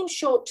the aim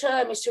short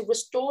term is to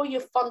restore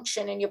your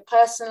function in your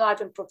personal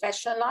life and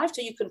professional life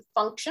so you can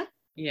function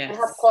and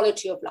have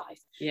quality of life.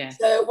 Yes.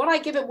 So what I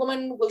give a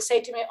woman will say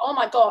to me, oh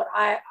my God,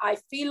 I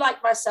feel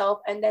like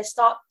myself, and they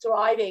start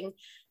thriving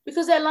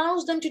because it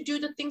allows them to do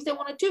the things they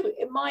want to do.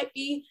 It might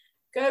be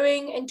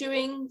going and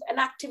doing an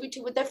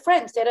activity with their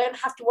friends. They don't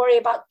have to worry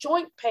about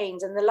joint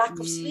pains and the lack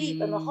of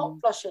sleep and the hot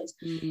flushes.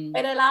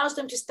 It allows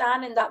them to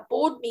stand in that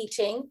board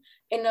meeting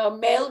in a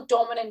male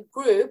dominant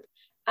group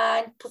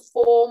and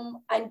perform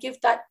and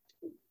give that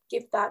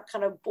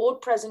kind of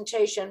board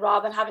presentation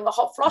rather than having a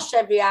hot flush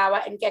every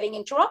hour and getting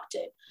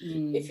interrupted.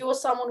 If you're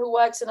someone who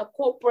works in a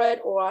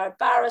corporate or a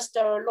barrister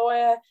or a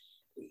lawyer,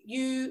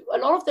 a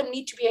lot of them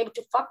need to be able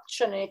to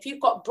function. And if you've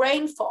got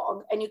brain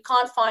fog and you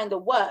can't find the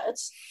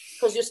words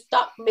because you're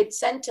stuck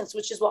mid-sentence,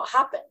 which is what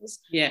happens,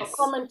 a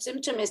common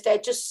symptom is they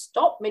just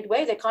stop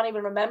midway. They can't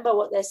even remember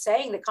what they're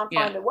saying. They can't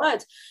find the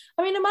words.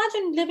 I mean,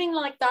 imagine living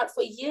like that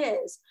for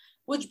years,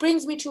 which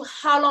brings me to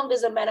how long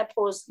does a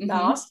menopause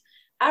last?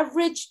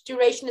 Average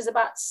duration is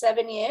about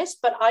 7 years,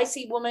 but I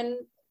see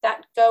women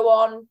that go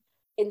on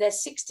in their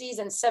 60s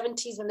and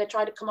 70s when they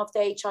try to come off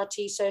their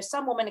HRT. So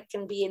some women it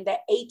can be in their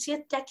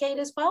 80th decade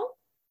as well.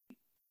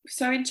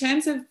 So in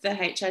terms of the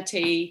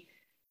HRT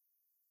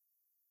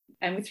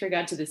and with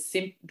regard to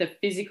the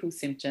physical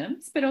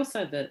symptoms, but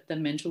also the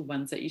mental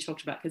ones that you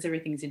talked about, because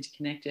everything's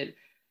interconnected,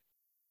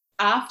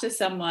 after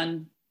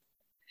someone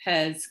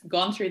has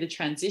gone through the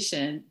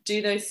transition,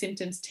 do those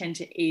symptoms tend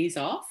to ease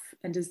off?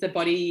 And does the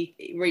body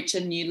reach a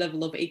new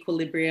level of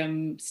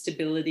equilibrium,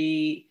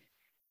 stability,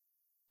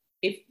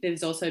 if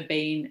there's also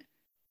been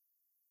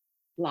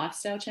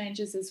lifestyle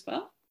changes as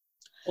well?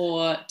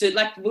 Or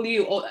will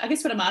you, or I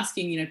guess what I'm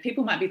asking,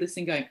 people might be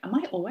listening going, am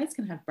I always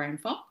going to have brain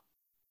fog?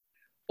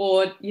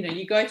 Or,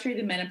 you go through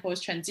the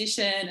menopause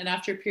transition and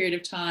after a period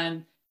of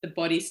time, the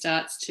body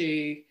starts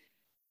to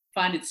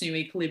find its new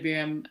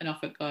equilibrium and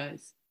off it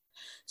goes.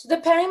 So the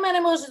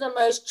perimenopause is the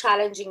most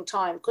challenging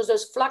time because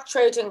those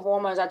fluctuating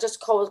hormones are just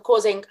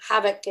causing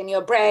havoc in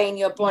your brain,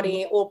 your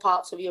body, all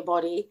parts of your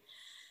body.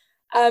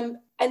 And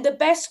the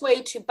best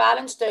way to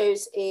balance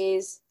those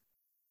is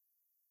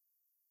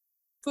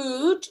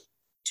food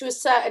to a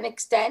certain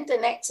extent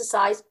and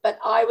exercise, but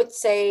I would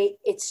say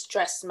it's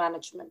stress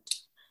management.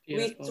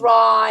 Beautiful. We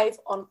thrive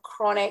on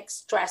chronic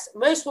stress.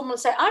 Most women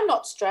say, I'm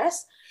not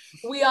stressed.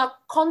 We are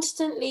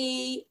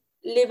constantly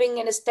living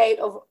in a state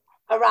of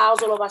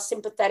arousal of our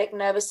sympathetic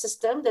nervous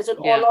system. There's a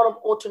lot of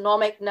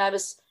autonomic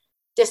nervous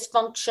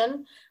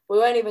dysfunction. We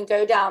won't even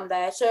go down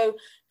there. So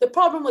the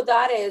problem with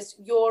that is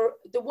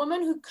the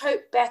women who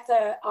cope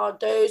better are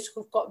those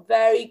who've got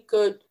very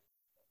good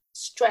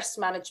stress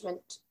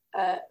management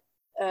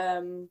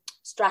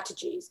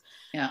strategies.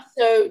 Yeah.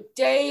 So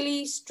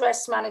daily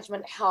stress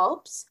management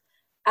helps,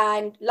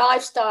 and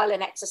lifestyle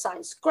and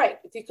exercise, great.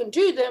 If you can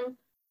do them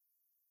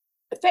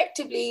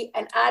effectively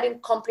and add in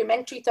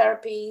complementary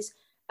therapies,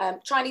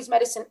 Chinese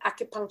medicine,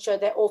 acupuncture,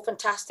 they're all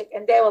fantastic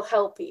and they will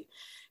help you.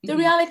 The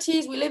reality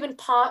is we live in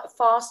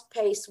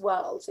fast-paced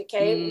worlds,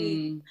 okay?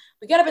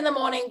 We get up in the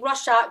morning,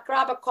 rush out,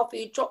 grab a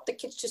coffee, drop the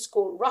kids to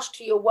school, rush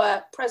to your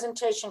work,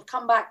 presentation,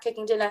 come back,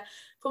 cooking dinner.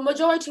 For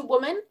majority of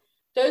women,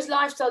 those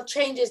lifestyle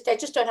changes, they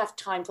just don't have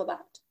time for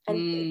that.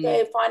 And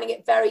they're finding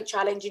it very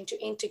challenging to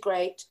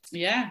integrate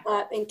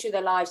into the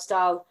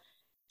lifestyle.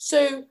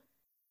 So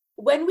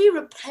when we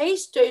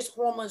replace those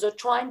hormones or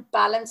try and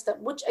balance them,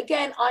 which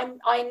again,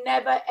 I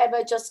never,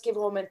 ever just give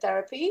hormone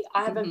therapy.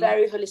 I have a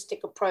very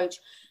holistic approach.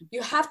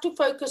 You have to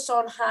focus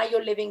on how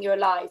you're living your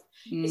life.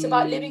 It's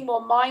about living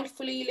more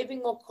mindfully, living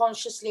more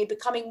consciously,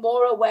 becoming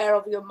more aware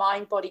of your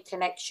mind-body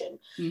connection.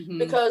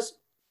 Because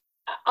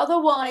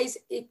otherwise,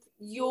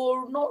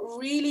 you're not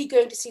really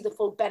going to see the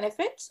full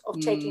benefits of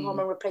taking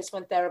hormone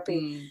replacement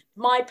therapy.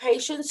 My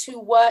patients who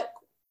work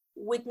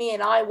with me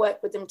and I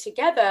work with them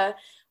together,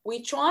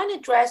 we try and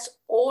address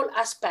all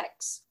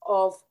aspects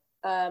of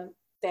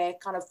their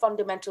kind of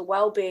fundamental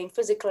well-being,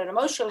 physical and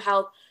emotional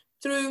health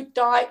through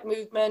diet,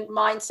 movement,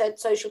 mindset,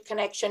 social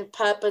connection,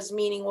 purpose,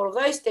 meaning, all of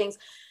those things.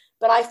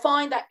 But I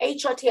find that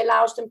HRT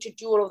allows them to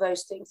do all of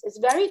those things. It's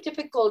very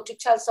difficult to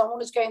tell someone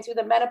who's going through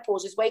the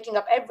menopause, is waking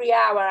up every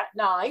hour at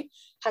night,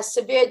 has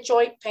severe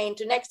joint pain,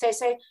 to next day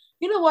say,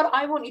 you know what,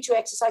 I want you to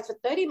exercise for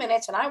 30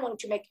 minutes and I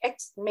want you to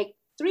make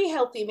 3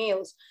 healthy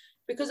meals.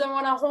 Because then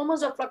when our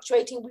hormones are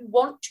fluctuating, we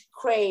want to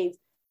crave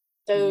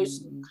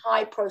those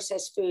high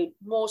processed food,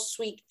 more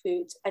sweet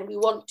foods, and we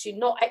want to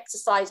not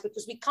exercise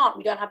because we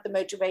don't have the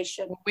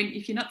motivation.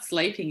 If you're not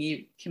sleeping,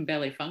 you can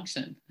barely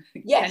function.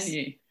 Yes. Can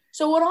you?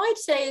 So what I'd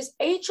say is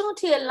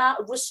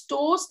HRT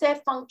restores their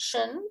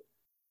function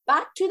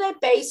back to their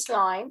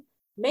baseline,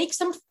 makes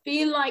them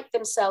feel like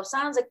themselves.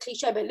 Sounds a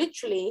cliche, but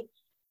literally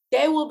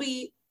they will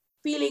be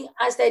feeling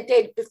as they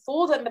did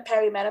before the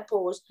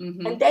perimenopause,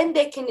 and then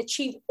they can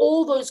achieve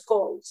all those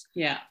goals.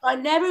 Yeah. I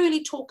never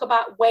really talk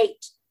about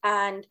weight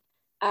and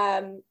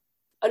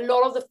a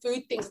lot of the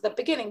food things at the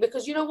beginning,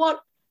 because you know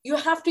what? You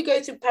have to go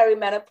through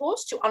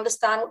perimenopause to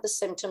understand what the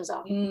symptoms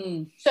are.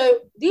 So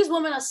these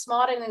women are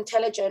smart and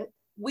intelligent.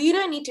 We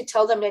don't need to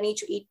tell them they need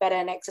to eat better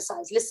and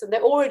exercise. Listen, they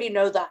already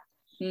know that.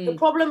 The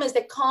problem is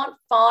they can't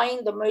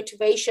find the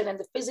motivation, and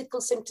the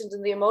physical symptoms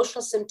and the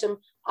emotional symptom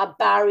are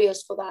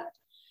barriers for that.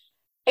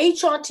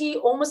 HRT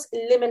almost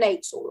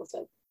eliminates all of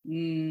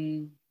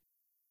them.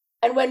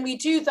 And when we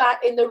do that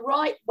in the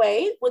right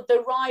way, with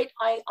the right,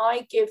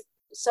 I give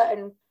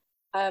certain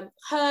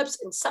herbs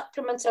and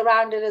supplements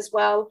around it as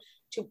well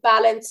to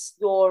balance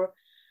your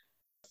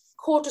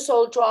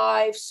cortisol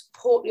drive,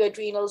 support your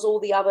adrenals, all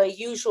the other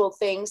usual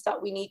things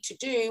that we need to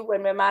do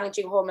when we're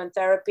managing hormone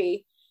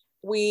therapy.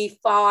 We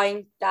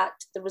find that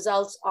the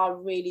results are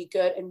really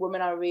good and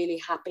women are really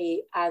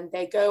happy, and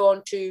they go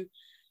on to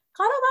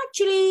kind of,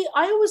 actually,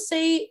 I always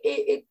say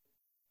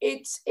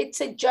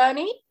it's a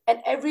journey, and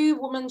every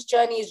woman's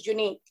journey is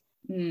unique.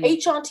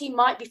 HRT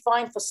might be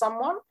fine for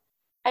someone,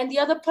 and the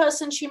other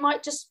person, she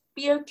might just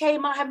be okay,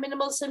 might have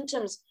minimal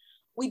symptoms.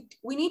 We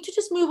need to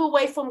just move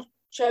away from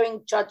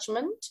showing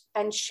judgment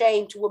and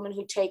shame to women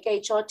who take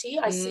HRT.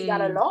 I see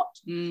that a lot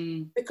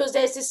because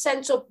there's this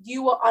sense of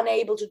you were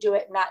unable to do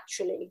it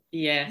naturally.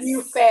 Yes.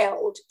 You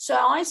failed. So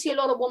I see a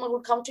lot of women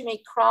who come to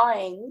me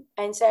crying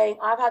and saying,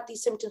 I've had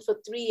these symptoms for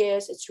 3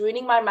 years. It's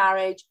ruining my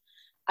marriage.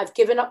 I've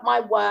given up my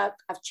work.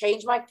 I've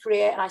changed my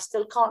career and I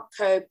still can't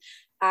cope.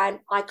 And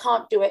I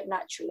can't do it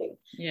naturally.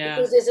 Yeah.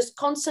 Because there's this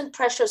constant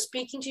pressure of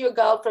speaking to your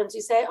girlfriends.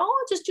 You say,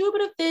 oh, just do a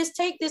bit of this,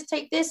 take this,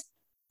 take this.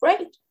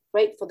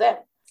 Great for them.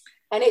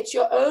 And it's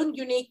your own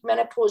unique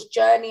menopause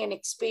journey and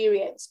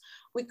experience.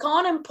 We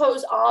can't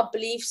impose our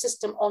belief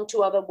system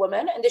onto other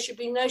women, and there should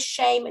be no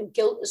shame and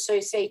guilt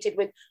associated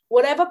with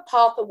whatever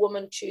path a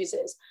woman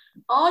chooses.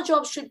 Our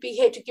job should be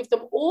here to give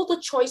them all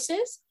the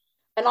choices,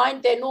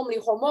 and they're normally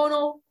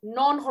hormonal,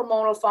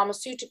 non-hormonal,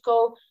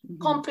 pharmaceutical,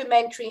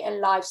 complementary, and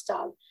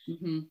lifestyle.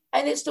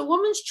 And it's the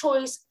woman's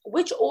choice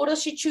which order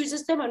she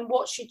chooses them and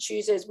what she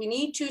chooses. We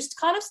need to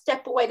kind of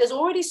step away. There's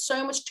already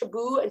so much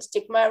taboo and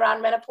stigma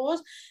around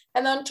menopause.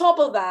 And on top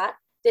of that,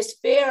 there's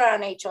fear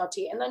around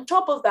HRT. And on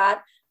top of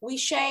that, we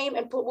shame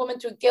and put women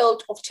through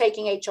guilt of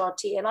taking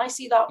HRT. And I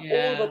see that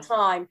all the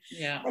time.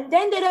 And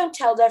then they don't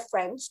tell their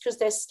friends because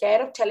they're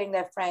scared of telling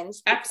their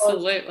friends.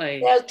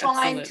 Absolutely. They'll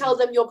try and tell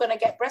them you're going to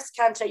get breast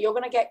cancer, you're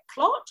going to get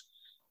clot.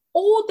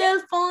 Or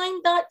they'll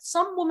find that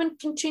some women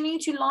continue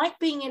to like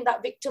being in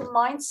that victim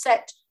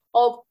mindset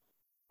of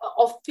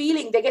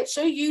feeling. They get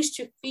so used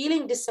to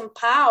feeling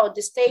disempowered,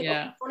 this state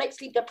of chronic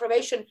sleep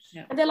deprivation.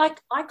 And they're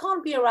like, I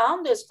can't be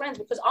around those friends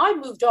because I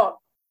moved on.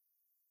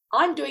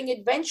 I'm doing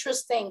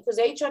adventurous thing, because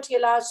HRT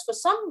allows for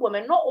some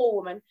women, not all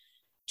women,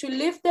 to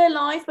live their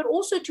life, but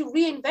also to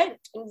reinvent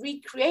and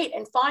recreate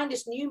and find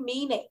this new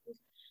meaning.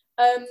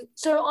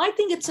 So I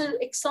think it's an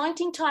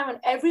exciting time, and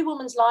every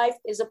woman's life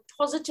is a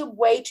positive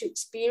way to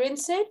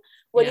experience it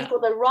when you've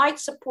got the right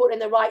support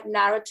and the right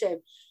narrative.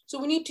 So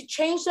we need to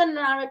change the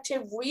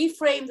narrative,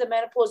 reframe the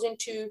menopause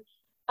into,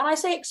 and I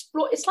say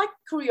explore, it's like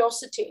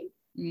curiosity,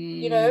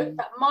 you know,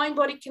 that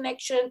mind-body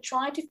connection,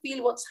 try to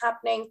feel what's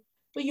happening.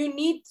 But you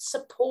need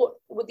support.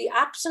 With the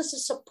absence of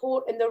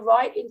support and the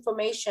right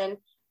information,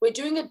 we're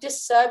doing a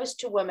disservice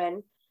to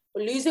women.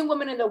 We're losing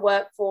women in the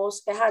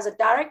workforce. It has a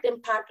direct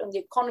impact on the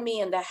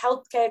economy and the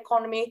healthcare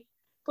economy,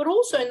 but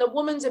also in the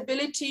woman's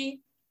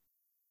ability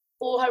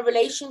for her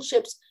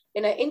relationships,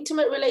 in her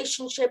intimate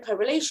relationship, her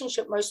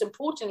relationship, most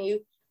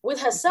importantly,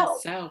 with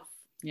herself. So,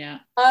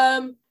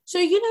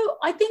 you know,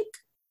 I think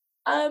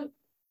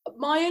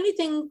my only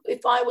thing,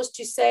 if I was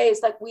to say,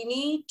 is like we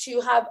need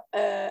to have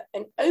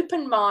an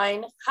open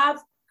mind,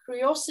 have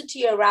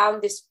curiosity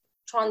around this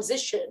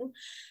transition,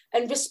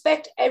 and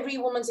respect every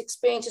woman's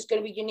experience is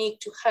going to be unique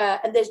to her,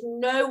 and there's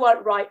no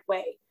one right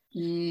way.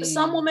 For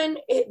some women,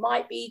 it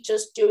might be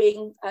just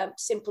doing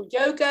simple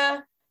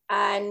yoga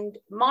and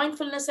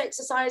mindfulness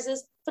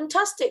exercises.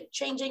 Fantastic.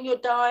 Changing your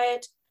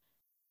diet,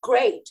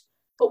 great.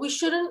 But we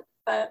shouldn't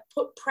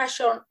put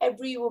pressure on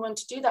every woman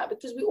to do that,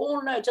 because we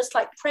all know, just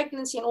like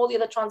pregnancy and all the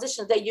other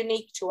transitions, they're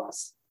unique to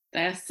us.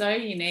 They're so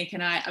unique.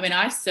 And I mean,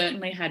 I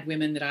certainly had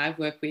women that I've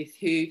worked with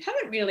who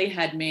haven't really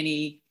had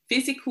many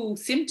physical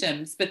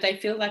symptoms, but they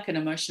feel like an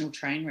emotional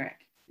train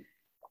wreck.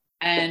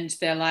 And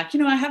they're like, you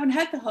know, I haven't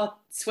had the hot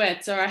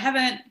sweats, or I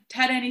haven't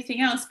had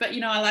anything else, but, you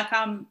know,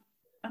 I'm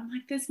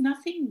like, there's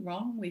nothing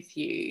wrong with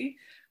you.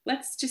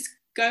 Let's just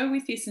go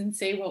with this and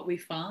see what we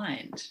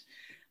find.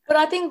 But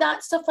I think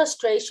that's the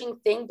frustration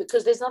thing,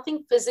 because there's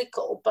nothing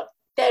physical, but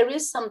there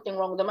is something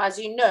wrong with them. As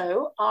you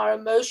know, our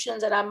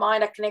emotions and our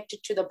mind are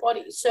connected to the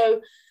body.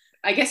 So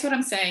I guess what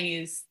I'm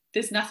saying is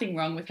there's nothing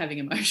wrong with having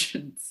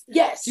emotions.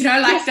 Yes. You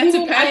know, like yes, that's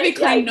a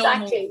perfectly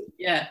normal. Exactly.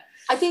 Yeah.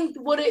 I think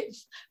but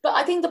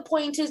I think the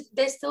point is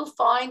they still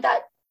find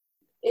that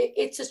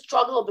it's a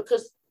struggle,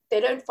 because they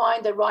don't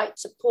find the right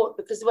support,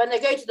 because when they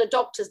go to the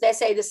doctors, they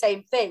say the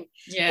same thing.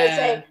 Yeah. They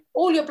say,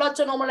 all your bloods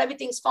are normal,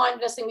 everything's fine,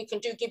 nothing we can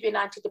do, give you an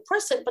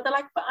antidepressant. But they're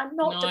like, but I'm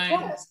not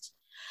depressed.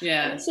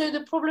 Yeah. And so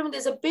the problem,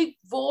 there's a big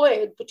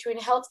void between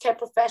healthcare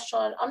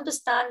professional and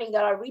understanding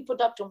that our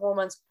reproductive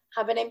hormones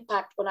have an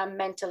impact on our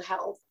mental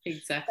health.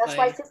 Exactly. That's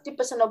why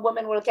 50% of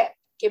women will get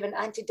given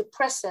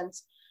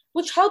antidepressants,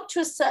 which help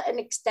to a certain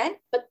extent,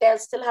 but they'll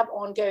still have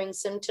ongoing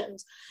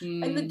symptoms.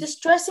 And the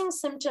distressing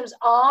symptoms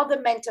are the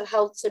mental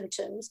health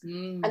symptoms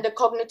and the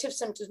cognitive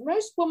symptoms.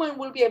 Most women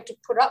will be able to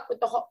put up with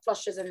the hot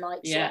flushes and night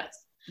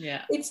sweats.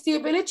 Yeah. It's the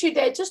ability,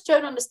 they just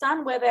don't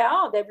understand where they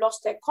are. They've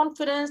lost their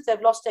confidence,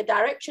 they've lost their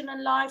direction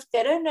in life,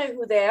 they don't know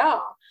who they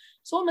are.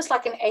 It's almost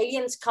like an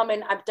alien's come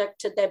and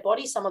abducted their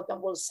body, some of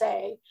them will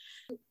say.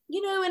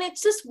 You know, and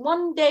it's just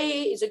one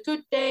day is a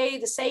good day,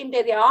 the same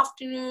day, the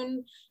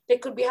afternoon, they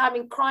could be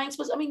having crying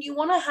spells. I mean, you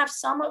want to have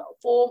some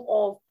form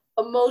of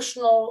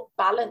emotional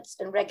balance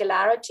and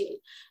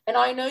regularity. And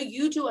I know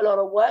you do a lot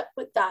of work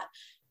with that.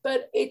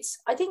 But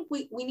I think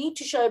we need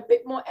to show a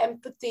bit more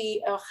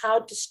empathy of how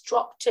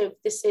disruptive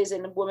this is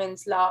in a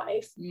woman's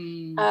life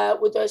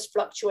with those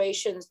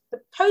fluctuations. The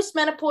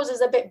post-menopause is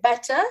a bit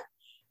better,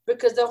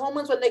 because the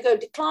hormones, when they go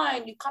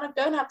decline, you kind of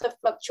don't have the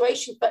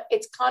fluctuations, but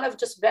it's kind of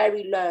just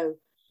very low.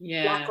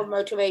 Yeah. Lack of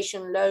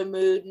motivation, low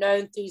mood, no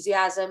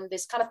enthusiasm.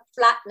 This kind of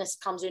flatness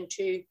comes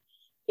into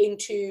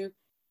kind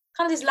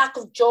of this lack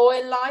of joy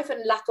in life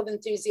and lack of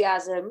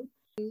enthusiasm.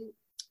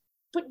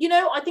 But, you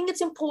know, I think it's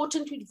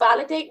important to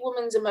validate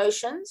women's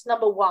emotions,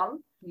 number one,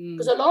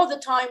 because a lot of the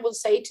time we'll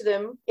say to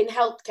them in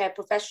healthcare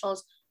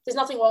professionals, there's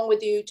nothing wrong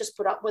with you, just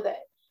put up with it.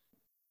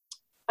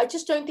 I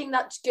just don't think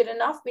that's good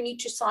enough. We need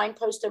to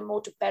signpost them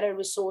more to better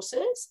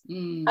resources.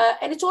 And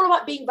it's all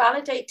about being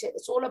validated.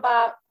 It's all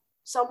about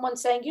someone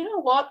saying, you know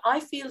what, I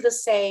feel the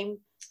same.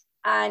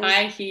 And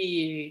I hear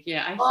you.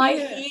 Yeah, I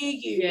hear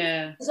you.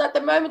 Yeah. Because at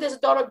the moment there's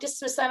a lot of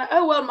dismiss saying,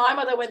 oh, well, my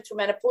mother went through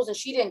menopause and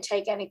she didn't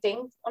take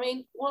anything. I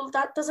mean, well,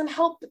 that doesn't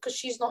help because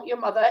she's not your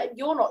mother and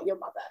you're not your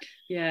mother.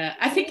 Yeah.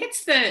 I think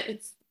it's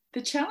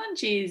the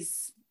challenge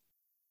is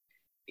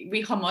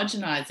we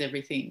homogenize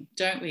everything,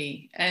 don't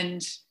we?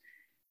 And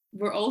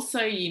we're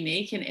also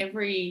unique, and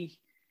every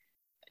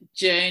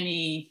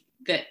journey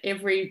that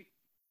every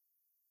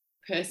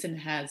person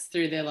has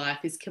through their life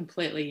is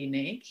completely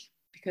unique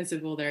because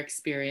of all their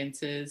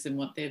experiences and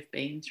what they've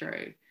been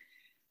through.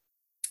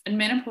 And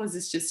menopause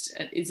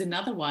is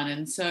another one.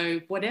 And so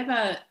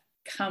whatever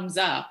comes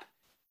up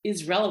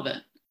is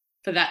relevant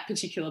for that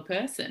particular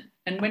person.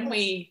 And when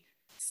we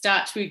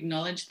start to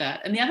acknowledge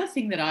that, and the other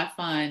thing that I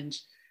find,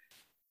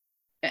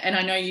 and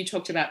I know you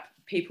talked about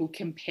people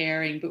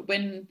comparing, but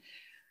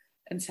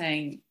and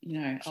saying,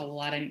 oh,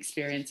 well, I don't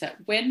experience that.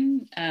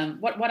 When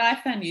what I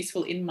found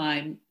useful in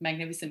my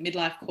Magnificent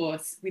Midlife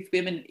course with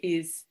women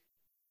is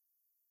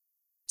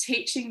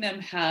teaching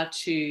them how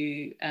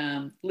to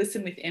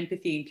listen with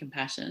empathy and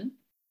compassion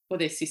for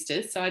their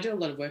sisters. So I do a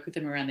lot of work with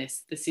them around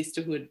the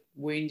sisterhood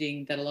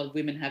wounding that a lot of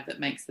women have that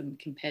makes them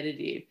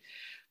competitive.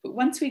 But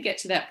once we get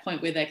to that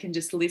point where they can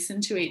just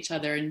listen to each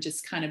other and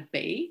just kind of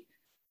be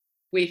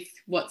with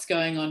what's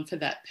going on for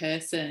that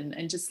person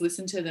and just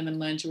listen to them and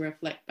learn to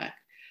reflect back,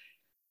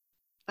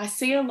 I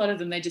see a lot of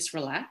them, they just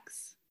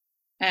relax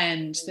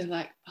and they're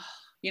like, oh,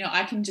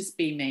 I can just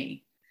be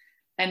me.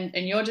 And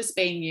you're just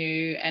being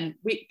you,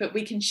 but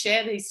we can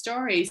share these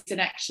stories and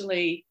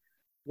actually,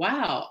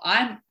 wow,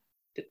 I'm,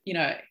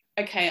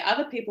 okay,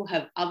 other people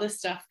have other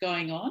stuff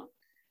going on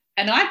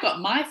and I've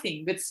got my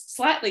thing, but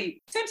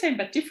slightly same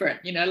but different,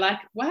 like,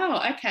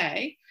 wow,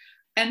 okay.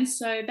 And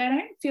so they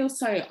don't feel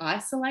so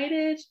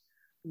isolated,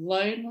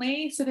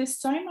 lonely. So there's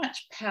so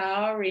much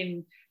power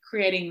in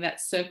creating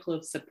that circle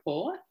of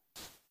support.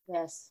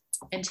 Yes.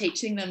 And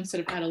teaching them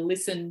sort of how to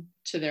listen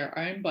to their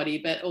own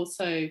body, but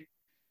also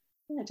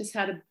just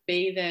how to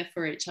be there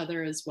for each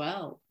other as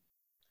well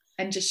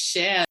and just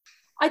share.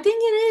 I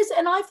think it is.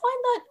 And I find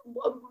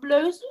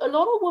that a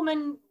lot of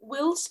women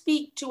will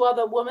speak to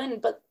other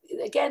women, but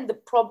again, the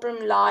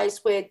problem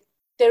lies with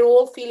they're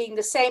all feeling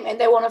the same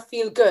and they want to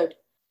feel good.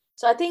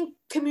 So I think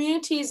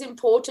community is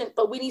important,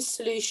 but we need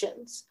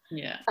solutions.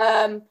 Yeah.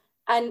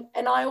 And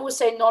I always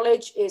say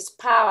knowledge is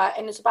power,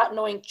 and it's about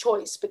knowing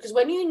choice, because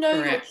when you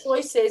know Correct. your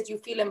choices, you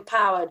feel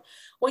empowered.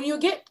 When you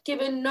get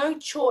given no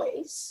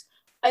choice,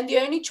 and the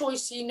only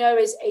choice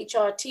is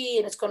HRT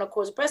and it's going to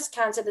cause breast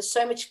cancer, there's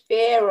so much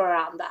fear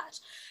around that.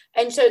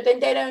 And so then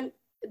they don't,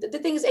 the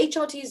thing is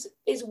HRT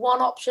is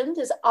one option.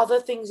 There's other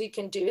things you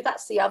can do.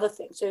 That's the other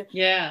thing. So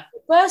yeah,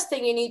 the first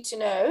thing you need to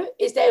know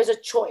is there's a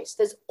choice.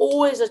 There's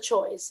always a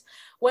choice.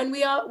 When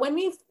we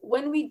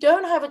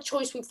don't have a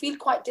choice, we feel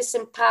quite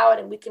disempowered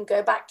and we can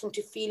go back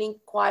into feeling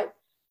quite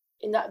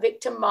in that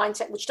victim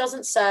mindset, which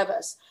doesn't serve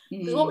us.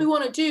 Because what we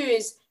want to do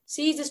is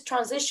see this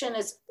transition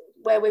as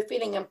where we're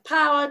feeling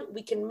empowered,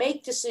 we can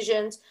make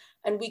decisions,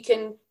 and we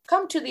can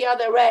come to the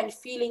other end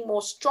feeling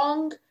more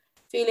strong,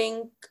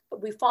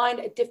 we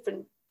find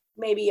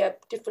maybe a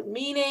different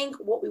meaning,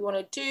 what we want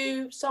to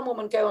do. Some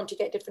women go on to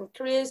get different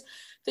careers.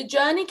 The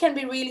journey can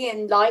be really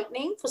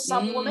enlightening for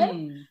some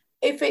women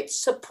if it's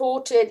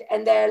supported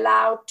and they're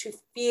allowed to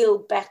feel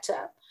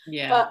better.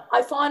 Yeah. But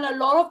I find a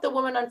lot of the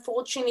women,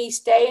 unfortunately,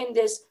 stay in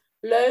this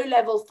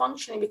low-level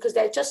functioning because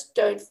they just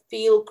don't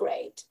feel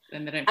great.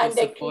 And they don't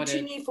feel supported.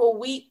 Continue for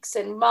weeks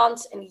and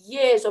months and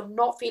years of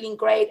not feeling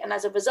great. And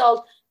as a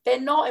result, they're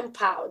not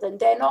empowered and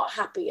they're not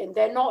happy and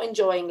they're not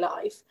enjoying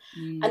life.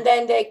 And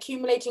then they're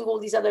accumulating all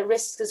these other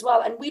risks as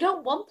well. And we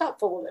don't want that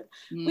for women.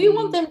 We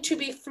want them to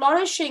be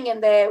flourishing in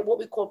their what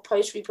we call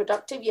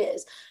post-reproductive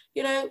years.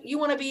 You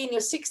want to be in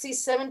your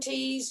 60s,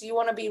 70s. You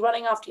want to be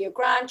running after your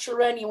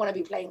grandchildren. You want to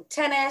be playing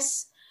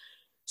tennis.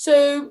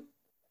 So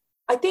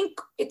I think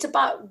it's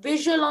about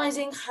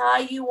visualizing how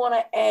you want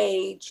to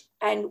age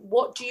and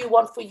what do you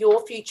want for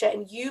your future.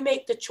 And you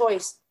make the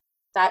choice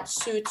that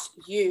suits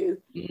you.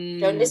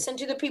 Don't listen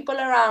to the people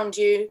around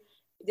you.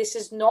 This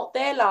is not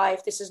their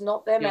life. This is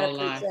not their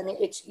menopause journey.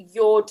 It's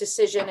your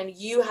decision and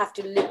you have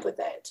to live with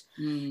it.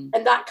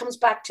 And that comes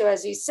back to,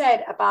 as you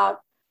said,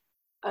 about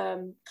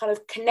kind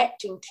of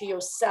connecting to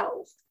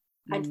yourself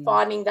and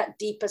finding that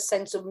deeper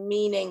sense of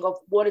meaning of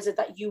what is it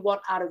that you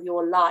want out of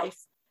your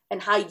life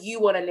and how you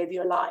want to live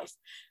your life.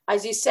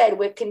 As you said,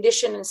 we're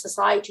conditioned in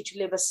society to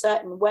live a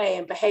certain way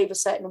and behave a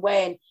certain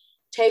way and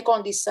take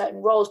on these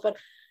certain roles. But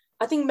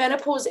I think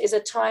menopause is a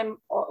time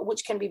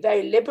which can be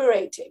very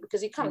liberating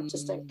because you kind of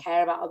just don't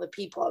care about other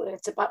people. And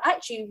it's about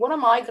actually, what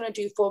am I going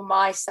to do for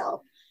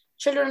myself?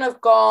 Children have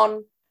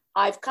gone.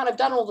 I've kind of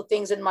done all the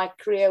things in my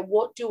career.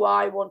 What do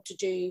I want to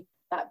do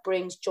that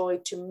brings joy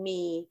to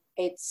me?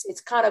 It's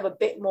kind of a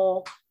bit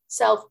more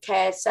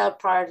self-care,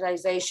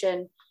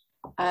 self-prioritization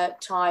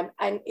time.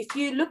 And if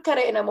you look at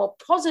it in a more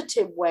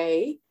positive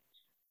way,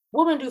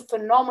 women do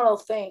phenomenal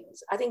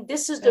things. I think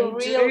this is the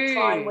real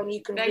time when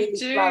you can really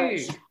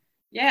flourish.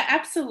 Yeah,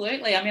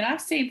 absolutely. I mean,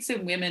 I've seen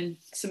some women,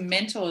 some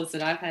mentors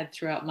that I've had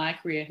throughout my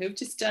career who've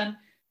just done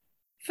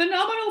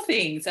phenomenal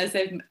things as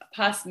they've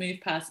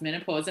moved past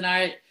menopause. And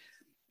I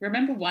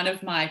remember one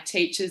of my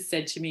teachers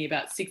said to me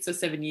about 6 or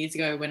 7 years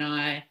ago when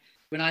I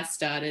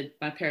started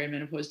my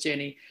perimenopause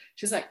journey,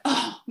 she was like,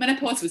 oh,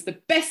 menopause was the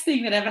best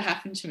thing that ever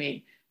happened to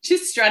me.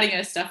 She's strutting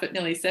her stuff at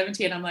nearly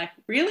 70. And I'm like,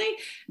 really?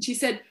 And she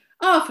said,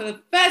 oh, for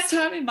the first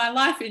time in my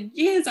life in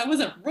years, I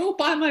wasn't ruled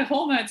by my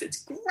hormones.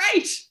 It's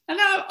great. And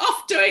now I'm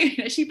off doing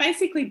it. She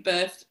basically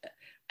birthed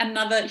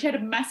she had a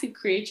massive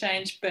career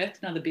change,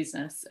 birthed another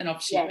business, and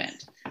off she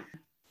went.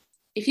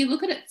 If you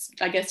look at it,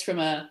 I guess, from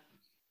a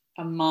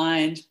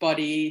mind,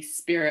 body,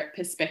 spirit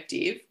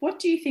perspective, what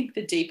do you think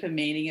the deeper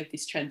meaning of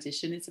this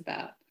transition is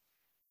about?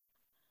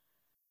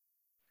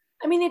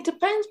 I mean, it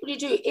depends what you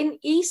do. In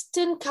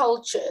Eastern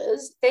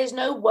cultures, there's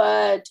no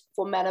word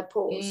for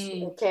menopause,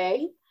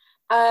 okay?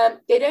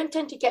 They don't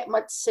tend to get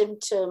much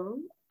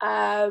symptom.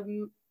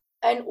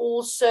 And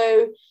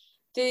also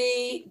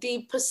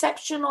the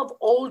perception of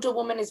older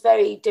women is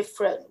very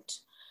different.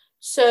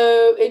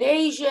 So in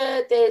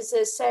Asia, there's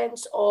a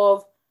sense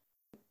of,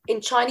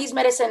 in Chinese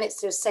medicine,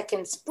 it's the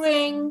second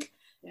spring.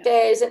 Yeah.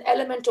 There's an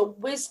element of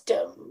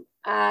wisdom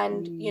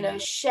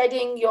and,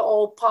 shedding your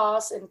old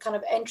past and kind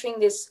of entering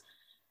this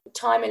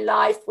time in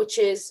life, which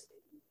is,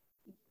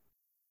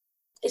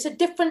 it's a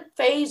different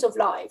phase of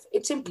life.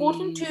 It's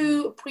important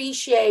to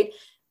appreciate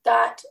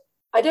that.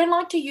 I don't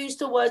like to use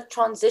the word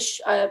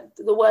transition,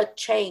 the word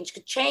change,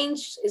 because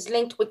change is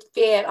linked with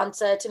fear,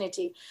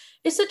 uncertainty.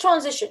 It's a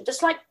transition,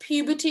 just like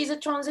puberty is a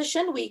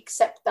transition, we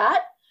accept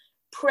that.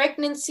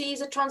 Pregnancy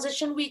is a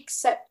transition, we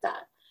accept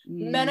that.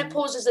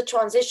 Menopause is a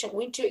transition,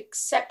 we need to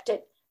accept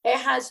it.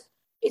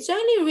 It's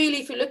only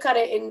really, if you look at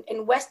it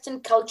in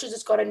Western cultures,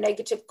 it's got a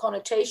negative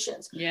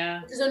connotations.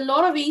 Yeah. There's a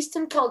lot of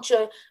Eastern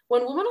culture,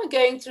 when women are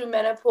going through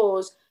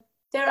menopause,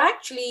 they're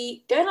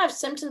actually don't have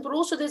symptoms, but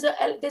also there's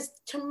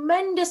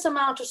tremendous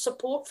amount of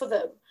support for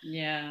them.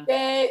 Yeah.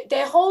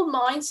 Their whole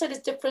mindset is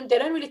different. They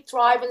don't really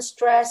thrive in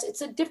stress.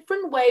 It's a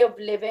different way of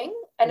living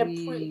and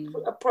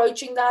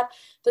approaching that.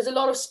 There's a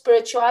lot of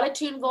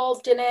spirituality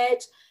involved in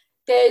it.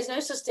 There's no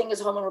such thing as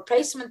hormone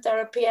replacement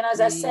therapy. And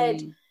as I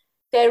said,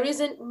 there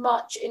isn't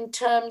much in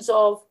terms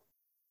of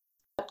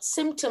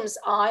symptoms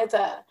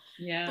either.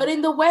 Yeah. But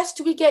in the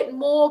West, we get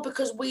more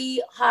because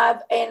we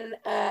have an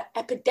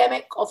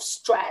epidemic of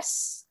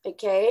stress,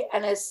 okay,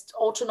 and as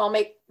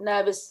autonomic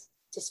nervous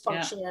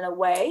dysfunction in a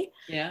way.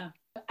 Yeah.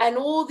 And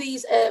all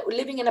these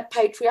living in a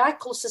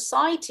patriarchal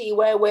society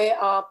where we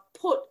are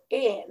put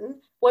in,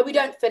 where we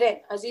don't fit in.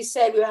 As you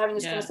said, we were having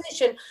this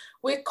conversation,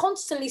 we're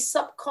constantly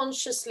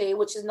subconsciously,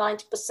 which is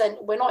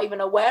 90%, we're not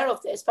even aware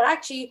of this, but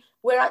actually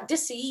we're at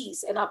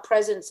dis-ease in our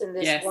presence in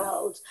this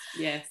world.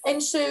 Yes.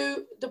 And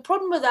so the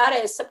problem with that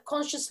is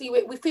subconsciously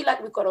we feel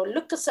like we've got to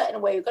look a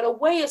certain way, we've got to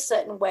weigh a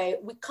certain way,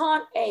 we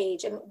can't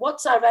age. And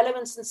what's our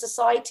relevance in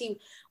society?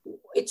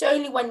 It's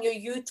only when you're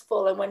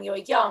youthful and when you're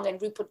young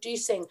and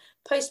reproducing.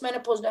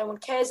 Post-menopause, no one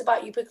cares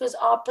about you, because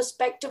our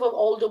perspective of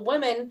older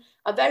women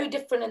are very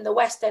different in the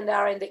West than they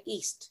are in the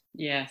East.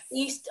 Yes.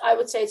 East, I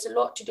would say it's a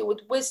lot to do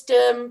with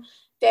wisdom.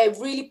 They're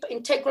really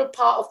integral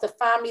part of the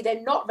family.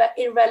 They're not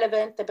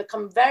irrelevant. They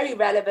become very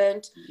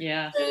relevant.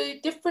 Yeah. So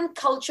different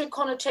culture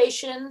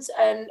connotations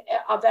and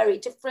are very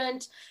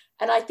different.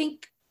 And I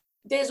think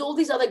there's all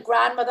these other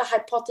grandmother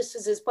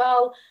hypotheses as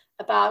well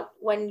about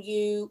when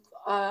you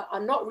are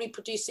not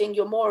reproducing,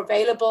 you're more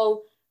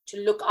available to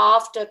look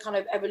after kind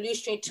of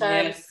evolutionary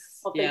terms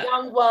of the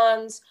young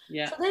ones.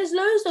 Yeah. So there's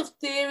loads of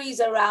theories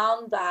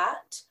around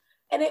that.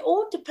 And it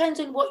all depends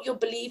on what your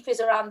belief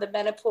is around the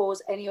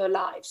menopause in your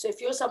life. So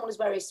if you're someone who's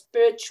very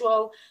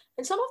spiritual,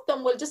 and some of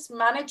them will just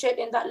manage it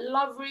in that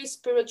lovely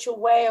spiritual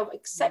way of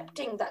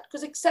accepting that,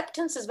 because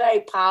acceptance is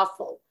very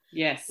powerful.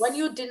 Yes. When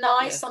you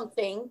deny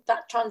something,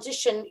 that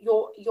transition,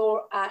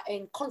 you're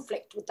in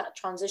conflict with that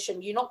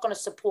transition. You're not going to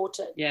support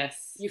it.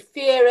 Yes. You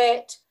fear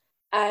it.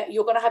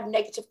 You're going to have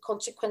negative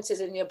consequences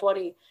in your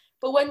body.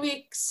 But when we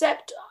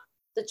accept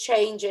the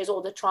changes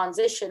or the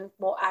transition,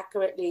 more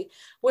accurately,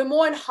 we're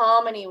more in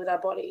harmony with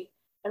our body.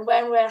 And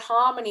when we're in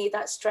harmony,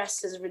 that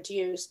stress is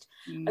reduced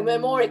and we're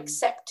more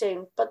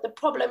accepting. But the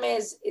problem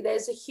is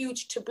there's a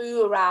huge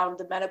taboo around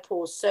the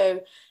menopause.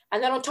 So,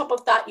 and then on top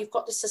of that, you've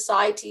got the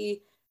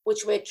society,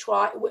 which we're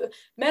trying.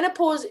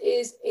 Menopause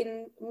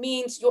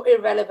means you're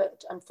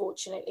irrelevant,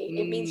 unfortunately.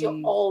 It means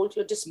you're old,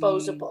 you're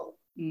disposable.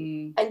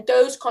 And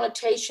those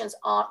connotations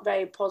aren't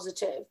very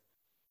positive.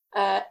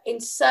 In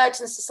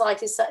certain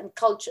societies, certain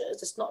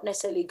cultures, it's not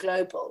necessarily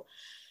global.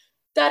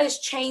 That is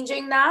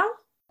changing now.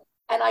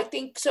 And I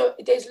think so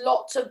there's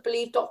lots of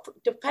belief,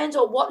 depends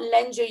on what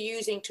lens you're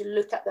using to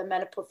look at the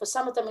menopause. For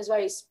some of them it's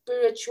very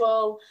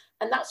spiritual,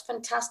 and that's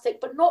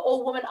fantastic, but not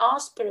all women are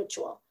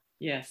spiritual.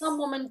 Yes. Some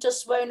women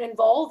just won't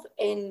involve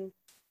in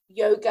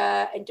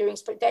yoga and doing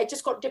spirit. They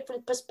just got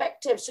different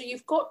perspectives. So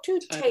you've got to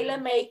tailor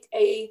make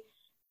a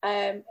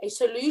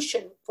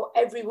solution for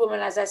every woman.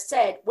 As I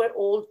said, we're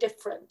all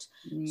different.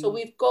 So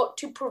we've got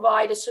to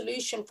provide a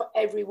solution for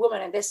every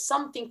woman, and there's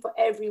something for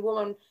every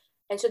woman.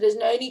 And so there's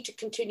no need to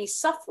continue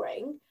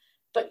suffering.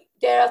 but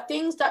there are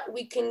things that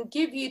we can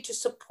give you to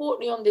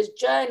support you on this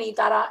journey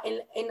that are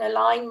in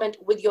alignment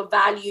with your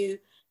value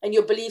and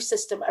your belief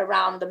system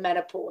around the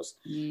menopause.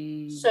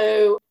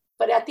 So,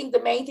 but I think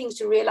the main thing is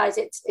to realize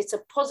it's a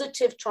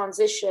positive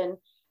transition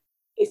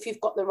if you've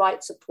got the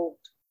right support.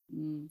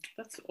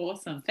 That's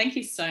awesome. Thank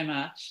you so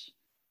much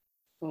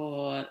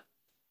for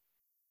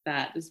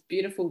that. This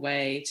beautiful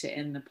way to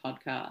end the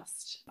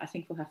podcast. I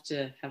think we'll have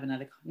to have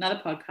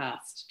another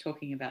podcast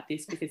talking about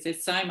this, because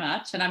there's so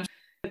much. And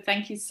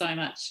thank you so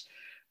much,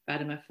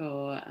 Fatima,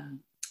 for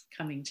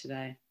coming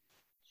today.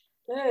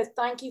 No,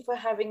 thank you for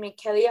having me,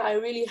 Kelly. I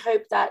really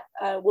hope that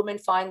women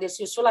find this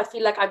useful. I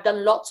feel like I've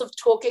done lots of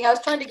talking. I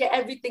was trying to get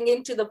everything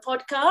into the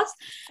podcast.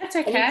 That's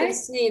okay. And you can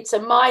see it's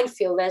a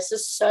minefield. There's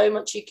just so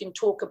much you can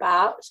talk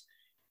about.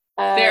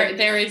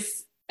 There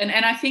is, and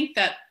I think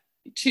that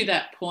to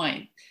that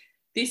point,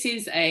 this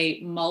is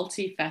a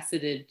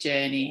multifaceted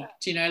journey.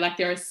 Do you know, like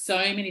there are so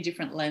many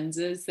different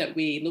lenses that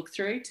we look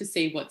through to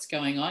see what's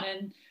going on.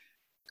 And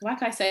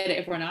like I say to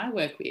everyone I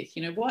work with,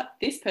 you know, what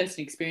this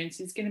person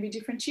experiences is going to be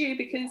different to you,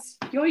 because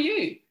you're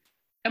you,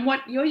 and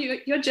what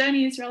your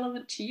journey is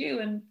relevant to you,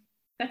 and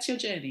that's your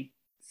journey.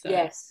 So.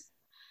 Yes.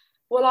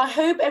 Well, I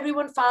hope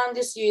everyone found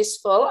this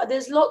useful.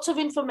 There's lots of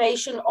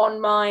information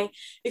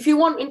if you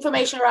want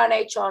information around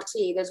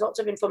HRT, there's lots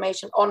of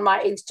information on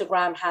my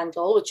Instagram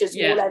handle, which is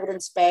all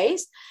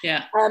evidence-based.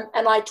 Yeah.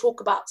 And I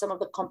talk about some of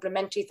the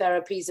complementary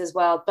therapies as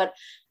well. But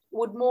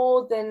would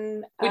more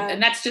than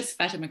and that's just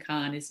Fatima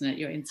Khan, isn't it?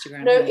 Your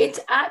Instagram? No, it's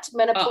at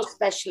Menopause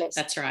Specialist.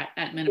 That's right,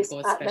 at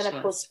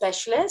Menopause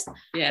Specialist.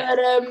 Yeah.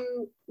 But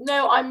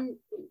no,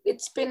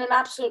 it's been an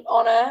absolute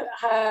honor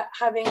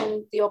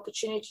having the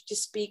opportunity to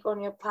speak on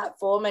your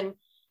platform and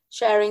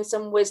sharing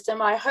some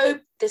wisdom. I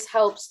hope this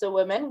helps the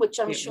women, which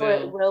I'm sure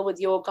it will with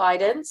your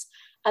guidance.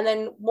 And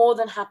then more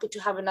than happy to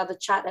have another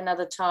chat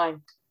another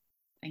time.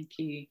 Thank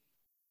you.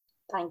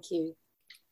 Thank you.